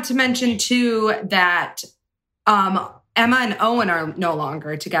do want to mention, too, that Emma and Owen are no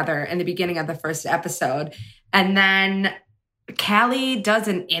longer together in the beginning of the first episode. And then Kylie does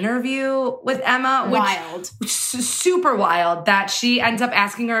an interview with Emma. Which is super wild, that she ends up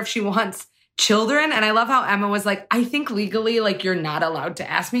asking her if she wants children. And I love how Emma was like, I think legally, you're not allowed to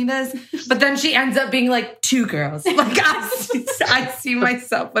ask me this. But then she ends up being 2 girls. I see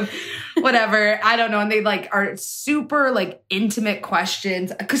myself with whatever. I don't know. And they are super intimate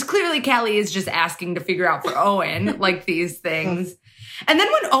questions. Because clearly Kylie is just asking to figure out for Owen, these things. And then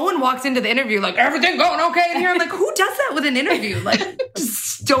when Owen walks into the interview, everything going okay in here, I'm like, who does that with an interview?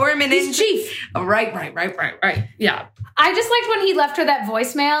 Just storming in. He's chief. Oh, right. Yeah. I just liked when he left her that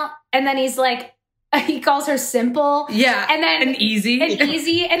voicemail, and then he's he calls her simple. Yeah. And then and easy. And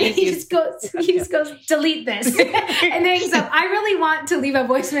then he just goes, delete this. And then he's like, I really want to leave a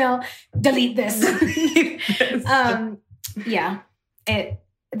voicemail, delete this. Yeah.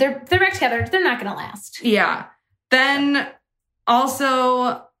 They're back together. They're not gonna last. Yeah. Then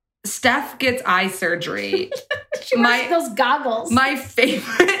also Steph gets eye surgery. She wears those goggles. My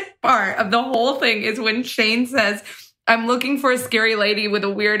favorite part of the whole thing is when Shane says, I'm looking for a scary lady with a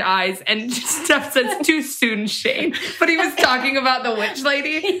weird eyes. And Steph says, too soon, Shane. But he was talking about the witch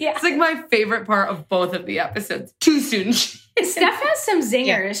lady. Yeah. It's like my favorite part of both of the episodes. Too soon, Shane. Steph has some zingers.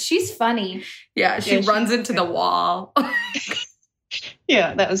 Yeah. She's funny. Yeah, she runs into the wall.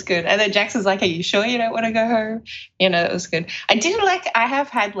 Yeah, that was good. And then Jackson's like, are you sure you don't want to go home? You know, that was good. I have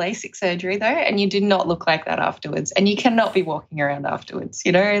had LASIK surgery though, and you did not look like that afterwards. And you cannot be walking around afterwards,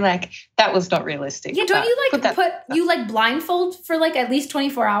 you know, like that was not realistic. Yeah, don't you blindfold for like at least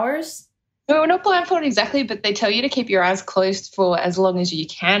 24 hours? No, not blindfolded exactly, but they tell you to keep your eyes closed for as long as you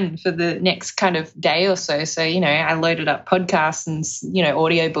can for the next kind of day or so. So, you know, I loaded up podcasts and, you know,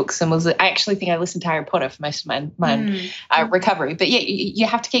 audiobooks and I actually think I listened to Harry Potter for most of my recovery. But yeah, you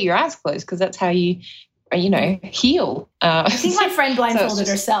have to keep your eyes closed because that's how you heal. I think my friend blindfolded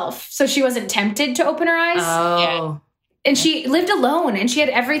herself so she wasn't tempted to open her eyes. Oh. Yeah. And she lived alone, and she had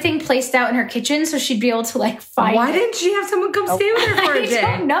everything placed out in her kitchen so she'd be able to, like, find Why didn't she have someone come stay with her for a day?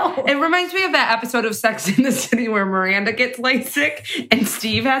 I don't know. It reminds me of that episode of Sex in the City where Miranda gets LASIK and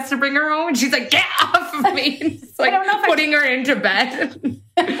Steve has to bring her home, and she's like, get off of me. And it's like putting her into bed.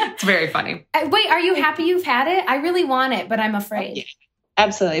 It's very funny. Wait, are you happy you've had it? I really want it, but I'm afraid. Yeah,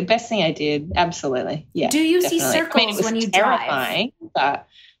 absolutely. Best thing I did. Absolutely. Yeah. Do you see circles when you terrifying, drive? But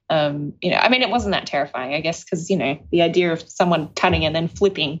it wasn't that terrifying, I guess, because, you know, the idea of someone cutting and then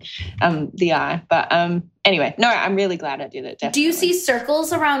flipping the eye. But anyway, no, I'm really glad I did it. Definitely. Do you see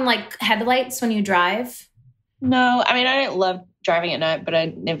circles around, like, headlights when you drive? No, I mean, I don't love driving at night, but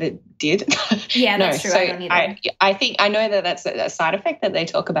I never did. Yeah, that's true. So I don't either. I think I know that that's a side effect that they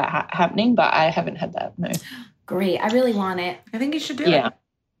talk about happening, but I haven't had that, no. Great. I really want it. I think you should do it.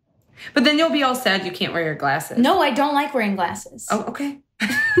 But then you'll be all sad you can't wear your glasses. No, I don't like wearing glasses. Oh, okay.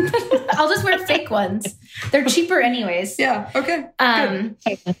 I'll just wear fake ones. They're cheaper anyways. Yeah, okay.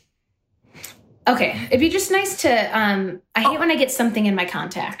 Okay. It'd be just nice to I hate when I get something in my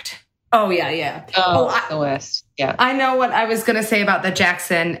contact. Oh, yeah. The worst. Yeah. I know what I was going to say about the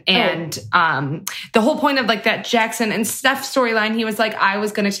Jackson and the whole point of like that Jackson and Steph storyline. He was like, I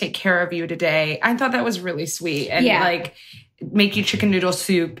was going to take care of you today. I thought that was really sweet. And like make you chicken noodle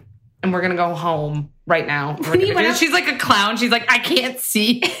soup and we're going to go home right now. She's like a clown. She's like, I can't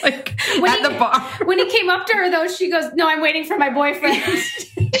see like at the bar. When he came up to her though, she goes, no, I'm waiting for my boyfriend.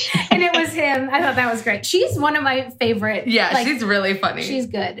 And it was him. I thought that was great. She's one of my favorite. Yeah, like, she's really funny. She's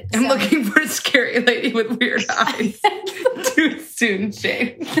good. I'm looking for a scary lady with weird eyes. Too soon,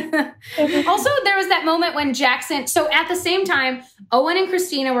 Shane. Also, there was that moment when Jackson, so at the same time, Owen and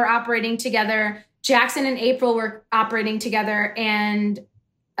Christina were operating together. Jackson and April were operating together, and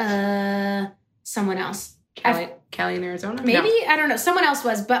someone else. Kylie in Arizona? Maybe? No. I don't know. Someone else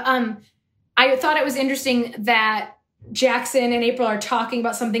was. But I thought it was interesting that Jackson and April are talking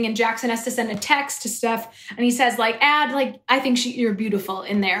about something, and Jackson has to send a text to Steph, and he says, like, add, like, I think you're beautiful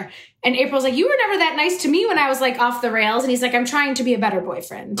in there. And April's like, you were never that nice to me when I was, like, off the rails. And he's like, I'm trying to be a better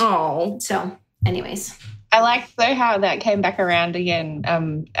boyfriend. Oh. So, anyways. I like, though, how that came back around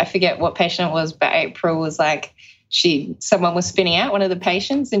again. I forget what patient it was, but April was like, someone was spinning out, one of the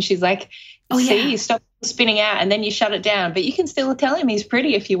patients, and she's like, you stop spinning out and then you shut it down, but you can still tell him he's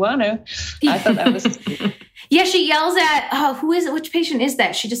pretty if you want to. I thought that was yeah, she yells at who is it? Which patient is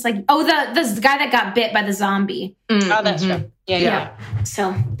that? She just like, the guy that got bit by the zombie. Oh, that's true. Yeah.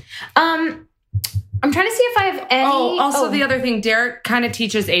 So I'm trying to see if I have any. The other thing, Derek kind of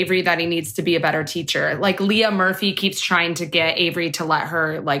teaches Avery that he needs to be a better teacher. Like Leah Murphy keeps trying to get Avery to let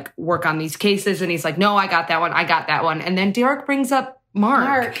her like work on these cases, and he's like, no, I got that one. And then Derek brings up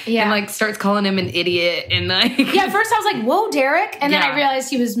Mark and like starts calling him an idiot and like at first I was like, whoa, Derek, and then I realized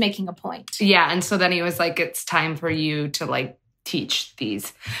he was making a point. And so then he was like, it's time for you to like teach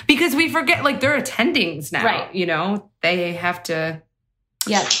these, because we forget like they're attendings now, right? You know, they have to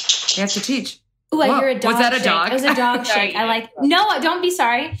teach. Ooh, I hear a dog. Was that a shake. dog? It was a dog shake. I like, no, don't be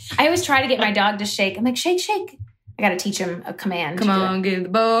sorry. I always try to get my dog to shake. I'm like, shake, shake. I got to teach him a command. Come on, get the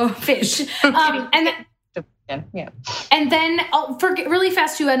bow. Fish. And then, and then really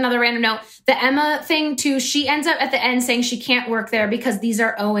fast to another random note, the Emma thing too, she ends up at the end saying she can't work there because these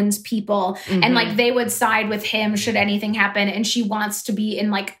are Owen's people. Mm-hmm. And like they would side with him should anything happen. And she wants to be in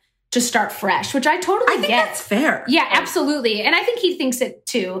like, to start fresh, which I totally get. That's fair. Yeah, absolutely. And I think he thinks it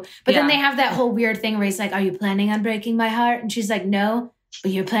too. But then they have that whole weird thing where he's like, are you planning on breaking my heart? And she's like, no,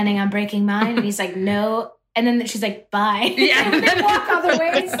 but you're planning on breaking mine. And he's like, no. And then she's like, bye. Yeah. And they walk other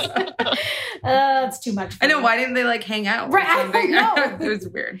ways. It's too much. I know. Why didn't they like hang out? Right. I don't know. It was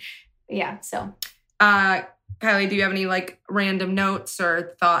weird. Yeah. So, Kylie, do you have any like random notes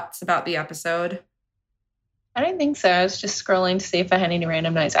or thoughts about the episode? I don't think so. I was just scrolling to see if I had any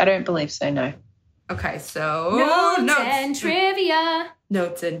random notes. I don't believe so, no. Okay, so Notes and trivia.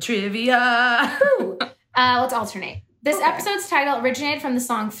 Notes and trivia. Let's alternate. This episode's title originated from the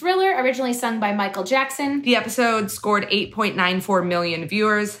song Thriller, originally sung by Michael Jackson. The episode scored 8.94 million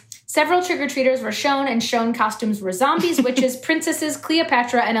viewers. Several trick-or-treaters were shown, and shown costumes were zombies, witches, princesses,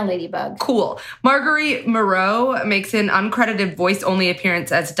 Cleopatra, and a ladybug. Cool. Marguerite Moreau makes an uncredited voice-only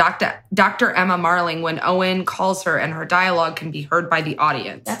appearance as Dr. Emma Marling when Owen calls her, and her dialogue can be heard by the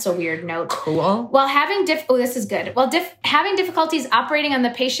audience. That's a weird note. Cool. While having this is good. While having difficulties operating on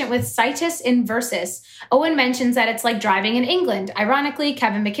the patient with situs inversus, Owen mentions that it's like driving in England. Ironically,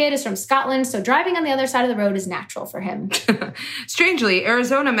 Kevin McKidd is from Scotland, so driving on the other side of the road is natural for him. Strangely,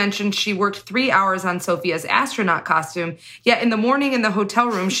 Arizona mentioned she worked 3 hours on Sophia's astronaut costume, yet in the morning in the hotel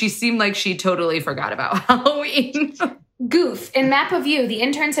room, she seemed like she totally forgot about Halloween. Goof. In Map of You, the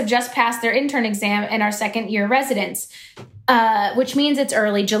interns have just passed their intern exam and are second-year residents, which means it's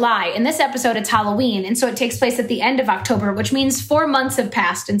early July. In this episode, it's Halloween, and so it takes place at the end of October, which means 4 months have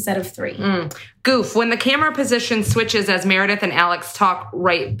passed instead of 3. Goof. When the camera position switches as Meredith and Alex talk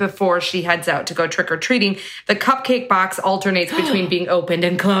right before she heads out to go trick-or-treating, the cupcake box alternates between being opened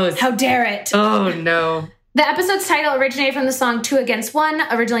and closed. How dare it? Oh, no. The episode's title originated from the song 2 Against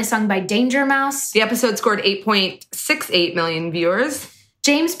 1, originally sung by Danger Mouse. The episode scored 8.68 million viewers.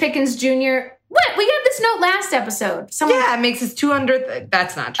 James Pickens Jr. What? We got this note last episode. Yeah, it makes his 200th.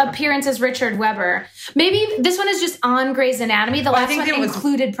 That's not true. Appearance as Richard Weber. Maybe this one is just on Grey's Anatomy. The last one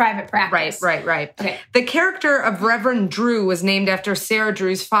included Private Practice. Right. Okay. The character of Reverend Drew was named after Sarah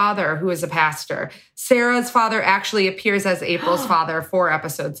Drew's father, who is a pastor. Sarah's father actually appears as April's father 4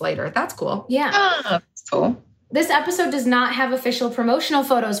 episodes later. That's cool. Yeah. That's cool. This episode does not have official promotional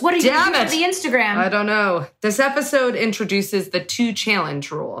photos. What are you doing for the Instagram? I don't know. This episode introduces the 2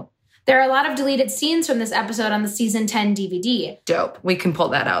 challenge rule. There are a lot of deleted scenes from this episode on the season 10 DVD. Dope. We can pull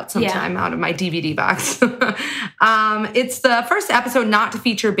that out sometime out of my DVD box. It's the first episode not to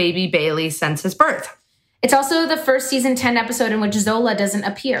feature baby Bailey since his birth. It's also the first season 10 episode in which Zola doesn't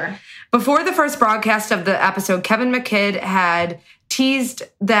appear. Before the first broadcast of the episode, Kevin McKidd had teased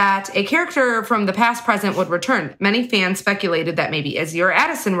that a character from the past present would return. Many fans speculated that maybe Izzy or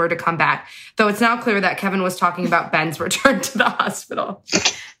Addison were to come back, though it's now clear that Kevin was talking about Ben's return to the hospital.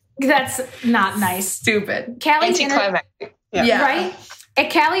 That's not nice. Stupid. Anticlimactic. Yeah. Right?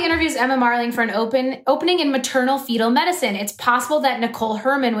 Kylie interviews Emma Marling for an opening in maternal fetal medicine. It's possible that Nicole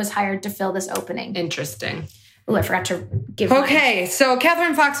Herman was hired to fill this opening. Interesting. Oh, I forgot to give Okay, so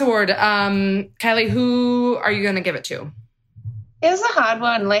Catherine Fox Award. Kylie, who are you going to give it to? It was a hard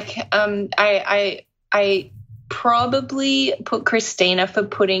one. Like, I probably put Christina for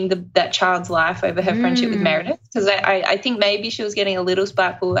putting that child's life over her friendship with Meredith, because I think maybe she was getting a little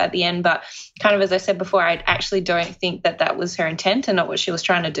spiteful at the end, but kind of as I said before, I actually don't think that was her intent and not what she was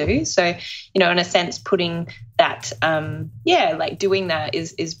trying to do. So, in a sense, putting that, doing that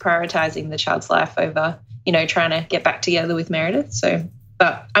is prioritizing the child's life over, trying to get back together with Meredith. So,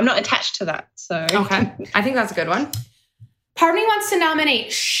 but I'm not attached to that. So, okay, I think that's a good one. Part of me wants to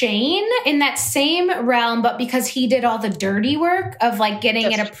nominate Shane in that same realm, but because he did all the dirty work of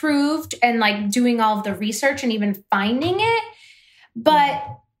getting it approved and doing all of the research and even finding it.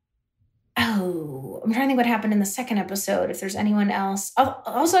 But, I'm trying to think what happened in the second episode, if there's anyone else.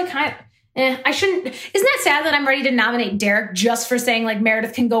 Also, I shouldn't. Isn't that sad that I'm ready to nominate Derek just for saying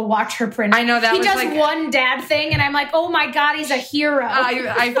Meredith can go watch her print? I know that he does one dad thing, and I'm like, oh my God, he's a hero.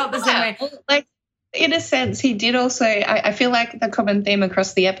 I felt the same way. In a sense, he did also, I feel like the common theme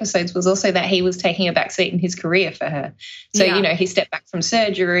across the episodes was also that he was taking a backseat in his career for her. So, he stepped back from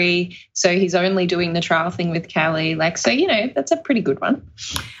surgery. So he's only doing the trial thing with Kylie. That's a pretty good one.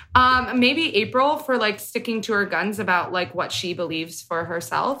 Maybe April for sticking to her guns about what she believes for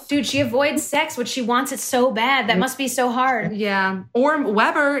herself. Dude, she avoids sex, which she wants it so bad. That must be so hard. Yeah. Or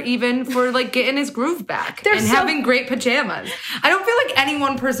Weber even for getting his groove back having great pajamas. I don't feel like any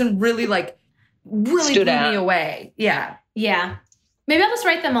one person really blew me away. Yeah. Yeah. Maybe I'll just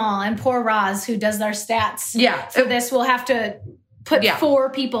write them all, and poor Roz, who does our stats. Yeah. For this, we'll have to put 4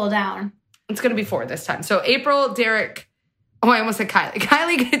 people down. It's going to be 4 this time. So April, Derek. Oh, I almost said Kylie.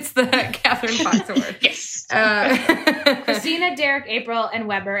 Kylie gets the Catherine Fox Award. Yes. Christina, Derek, April, and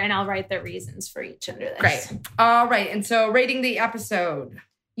Weber, and I'll write the reasons for each under this. Great. All right. And so rating the episode.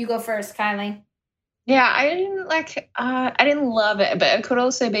 You go first, Kylie. Yeah, I didn't love it, but it could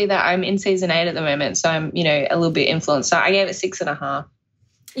also be that I'm in season 8 at the moment, so I'm, a little bit influenced. So I gave it 6.5.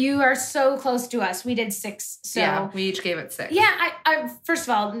 You are so close to us. We did 6. So yeah, we each gave it 6. Yeah, I first of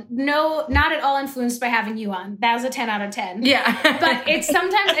all, no, not at all influenced by having you on. That was a 10 out of 10. Yeah. But it's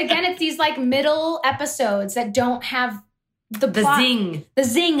sometimes, again, it's these middle episodes that don't have the plot, zing. The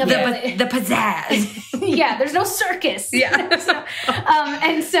zing of the pizzazz. Yeah, there's no circus. Yeah.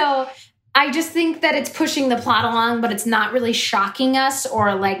 And so I just think that it's pushing the plot along, but it's not really shocking us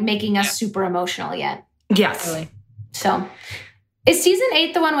or like making us super emotional yet. Yes. Really. So is season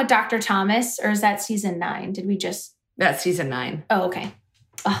 8 the one with Dr. Thomas, or is that season 9? Did we just... That's season 9. Oh, okay.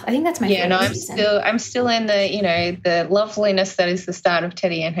 Oh, I think that's my favorite season. I'm still in the, the loveliness that is the start of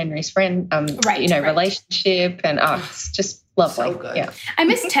Teddy and Henry's friend, relationship, and it's just lovely. So good. Yeah. I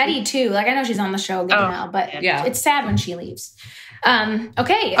miss Teddy too. Like, I know she's on the show again now, but it's sad when she leaves.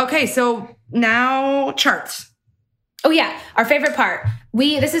 Okay, so now charts. Oh yeah, our favorite part.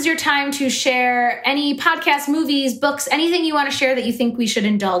 This is your time to share any podcasts, movies, books, anything you want to share that you think we should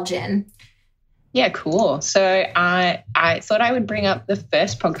indulge in. Yeah, cool. So I thought I would bring up the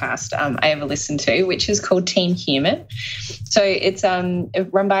first podcast I ever listened to, which is called Team Human. So it's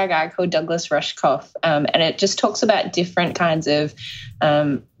run by a guy called Douglas Rushkoff, and it just talks about different kinds of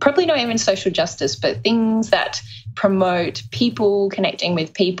probably not even social justice, but things that promote people connecting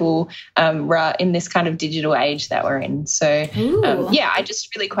with people in this kind of digital age that we're in. So I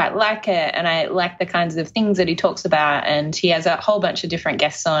just really quite like it, and I like the kinds of things that he talks about, and he has a whole bunch of different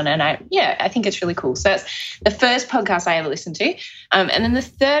guests on, and I think it's really cool. So that's the first podcast I ever listened to, and then the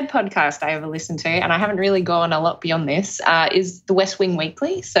third podcast I ever listened to, and I haven't really gone a lot beyond this, is the West Wing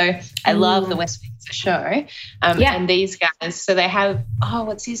Weekly. So I love the West Wing show, and these guys, so they have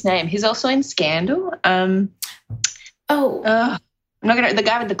what's his name? He's also in Scandal. I'm not gonna. The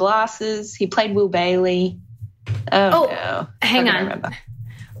guy with the glasses. He played Will Bailey. No, hang on. Remember.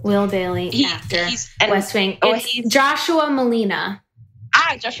 Will Bailey, actor, West Wing. It's Joshua Malina.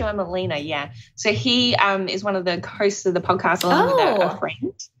 Joshua Malina, yeah. So he is one of the hosts of the podcast along with a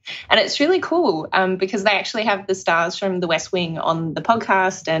friend. And it's really cool because they actually have the stars from the West Wing on the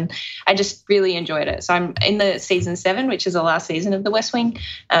podcast, and I just really enjoyed it. So I'm in the season 7, which is the last season of the West Wing.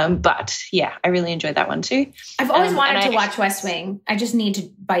 But yeah, I really enjoyed that one too. I've always wanted to watch West Wing. I just need to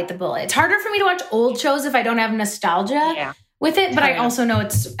bite the bullet. It's harder for me to watch old shows if I don't have nostalgia with it, but I also know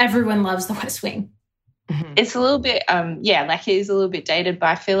everyone loves the West Wing. It's a little bit, it is a little bit dated, but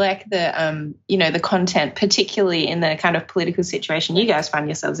I feel like the content, particularly in the kind of political situation you guys find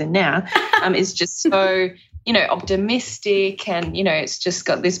yourselves in now, is just so, optimistic, and, it's just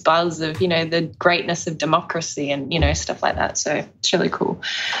got this buzz of, the greatness of democracy and, stuff like that. So it's really cool.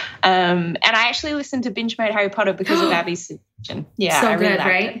 And I actually listened to Binge Mode Harry Potter because of Abby's suggestion. Yeah, so I really good,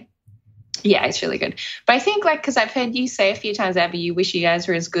 right? it. Yeah, it's really good. But I think, because I've heard you say a few times, Abby, you wish you guys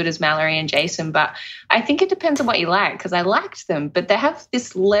were as good as Mallory and Jason, but I think it depends on what you like, because I liked them, but they have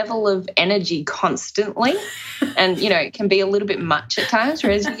this level of energy constantly, and, it can be a little bit much at times,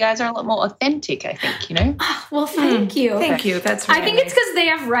 whereas you guys are a lot more authentic, I think, Well, thank you. Thank you. That's really I think it's because they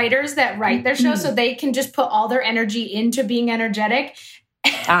have writers that write their show, so they can just put all their energy into being energetic.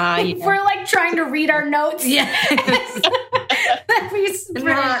 We're like trying to read our notes. Yeah.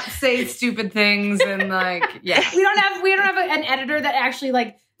 Not say stupid things and we don't have an editor that actually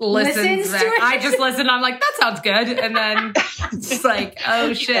listens to it. I just listen. I'm like, that sounds good, and then it's like,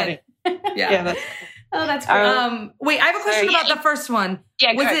 oh shit. Yeah. That's great. Wait, I have a question about the first one.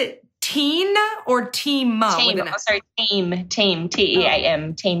 Yeah, was it teen or team? Team. Team.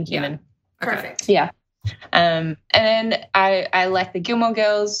 Team Human. Yeah. Perfect. Yeah. And then I like the Gilmore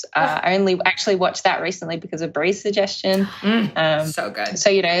Girls. I only actually watched that recently because of Bree's suggestion. So good.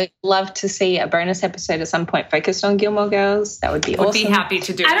 So, love to see a bonus episode at some point focused on Gilmore Girls. That would be awesome. Would be happy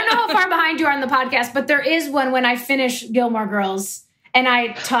to do. I don't know how far behind you are on the podcast, but there is one when I finish Gilmore Girls and I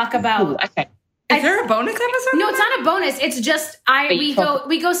talk about. Ooh, okay. Is there a bonus episode? No, it's not a bonus. It's just we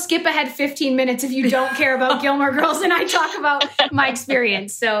go skip ahead 15 minutes if you don't care about Gilmore Girls, and I talk about my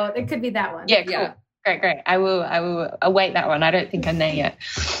experience. So it could be that one. Yeah, cool. Yeah. Great. I will await that one. I don't think I'm there yet.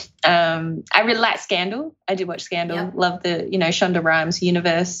 I really like Scandal. I did watch Scandal. Yep. Love the, Shonda Rhimes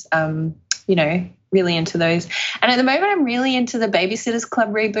universe. Really into those. And at the moment, I'm really into the Babysitter's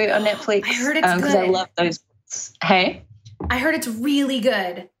Club reboot on Netflix. I heard it's good. Because I love those books. Hey? I heard it's really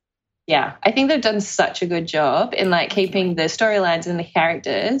good. Yeah, I think they've done such a good job in keeping the storylines and the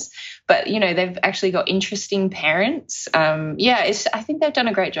characters, but they've actually got interesting parents. I think they've done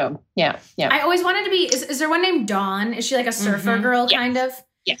a great job. Yeah. I always wanted to be. Is there one named Dawn? Is she like a surfer girl kind of?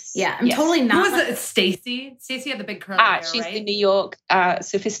 Yes. Yeah, I'm totally not. Who was it? Stacy. Stacy had the big curly hair, she's right? the New York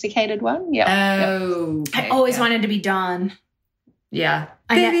sophisticated one. Yeah. Oh, okay. I always wanted to be Dawn. Yeah.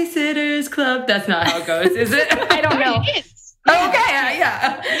 Babysitter's Club. That's not how it goes, is it? I don't know. It is. Oh, okay,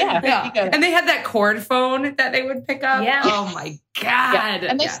 yeah. Yeah. And they had that cord phone that they would pick up. Yeah. Oh my God. Yeah.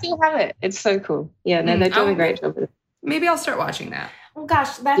 And they still have it. It's so cool. Yeah, no, they're doing a great job with it. Maybe I'll start watching that. Well,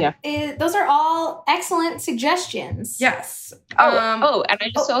 gosh, those are all excellent suggestions. Yes. And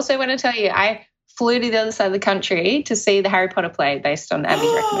I just also want to tell you, I flew to the other side of the country to see the Harry Potter play based on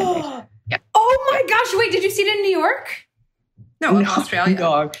Abby's recommendation. Yeah. Oh my gosh! Wait, did you see it in New York? No, in Australia.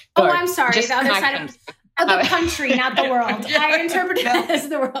 No. Oh, I'm sorry. Just the other side of the country, not the world. I interpreted it as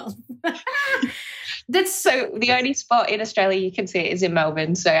the world. So the only spot in Australia you can see it is in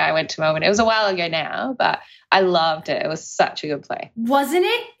Melbourne. So I went to Melbourne. It was a while ago now, but I loved it. It was such a good play. Wasn't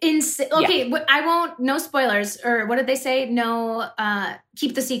it insane? Okay, I won't, no spoilers, or what did they say? No,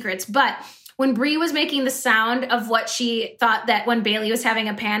 keep the secrets. But when Brie was making the sound of what she thought that when Bailey was having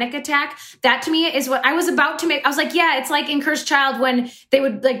a panic attack, that to me is what I was about to make. I was like, yeah, it's like in Cursed Child when they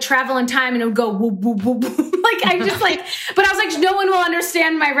would like travel in time and it would go whoop, whoop, whoop, whoop. Like I just like, but I was like, no one will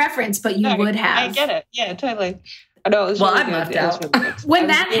understand my reference, but you would have. I get it. Yeah, totally. I know it was I'm left out.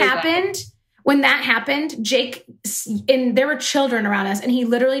 When that happened, Jake, and there were children around us, and he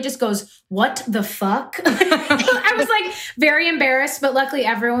literally just goes, "What the fuck?" I was like very embarrassed, but luckily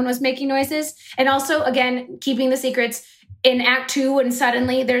everyone was making noises. And also, again, keeping the secrets in Act 2, and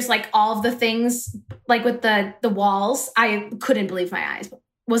suddenly there's like all of the things like with the walls. I couldn't believe my eyes.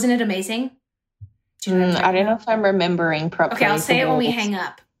 Wasn't it amazing? I don't know if I'm remembering properly. Okay, I'll say it when we hang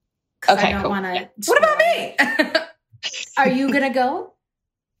up. Okay, I don't want to. What about me? Are you gonna go?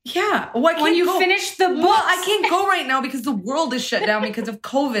 Yeah. Well, when you finish the book. Well, I can't go right now because the world is shut down because of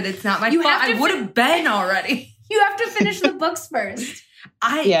COVID. It's not my fault. I would have been already. You have to finish the books first.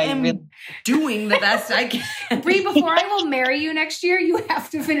 I am doing the best I can. Brie, before I will marry you next year, you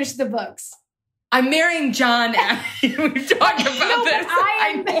have to finish the books. I'm marrying John. We've talked about this.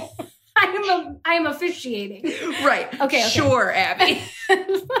 I am officiating. Right. Okay. Sure, Abby.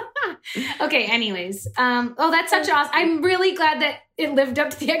 Okay, anyways. That's such awesome. I'm really glad that it lived up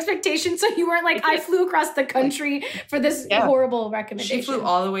to the expectations. So you weren't like, I flew across the country for this horrible recommendation. She flew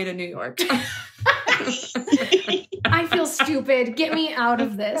all the way to New York. I feel stupid. Get me out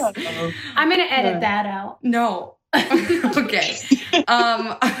of this. I'm going to edit that out. No. Okay.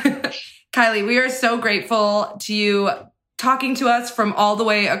 Kylie, we are so grateful to you talking to us from all the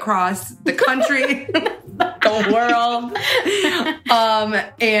way across the country, the world.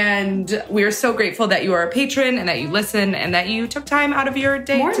 And we're so grateful that you are a patron and that you listen and that you took time out of your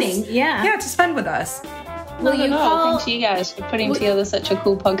day to spend with us. Thanks to you guys for putting together such a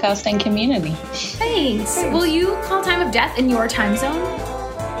cool podcasting community. Thanks. Will you call time of death in your time zone?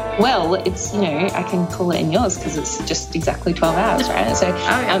 Well, it's, I can call it in yours because it's just exactly 12 hours, right? So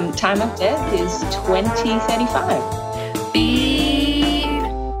time of death is 2035.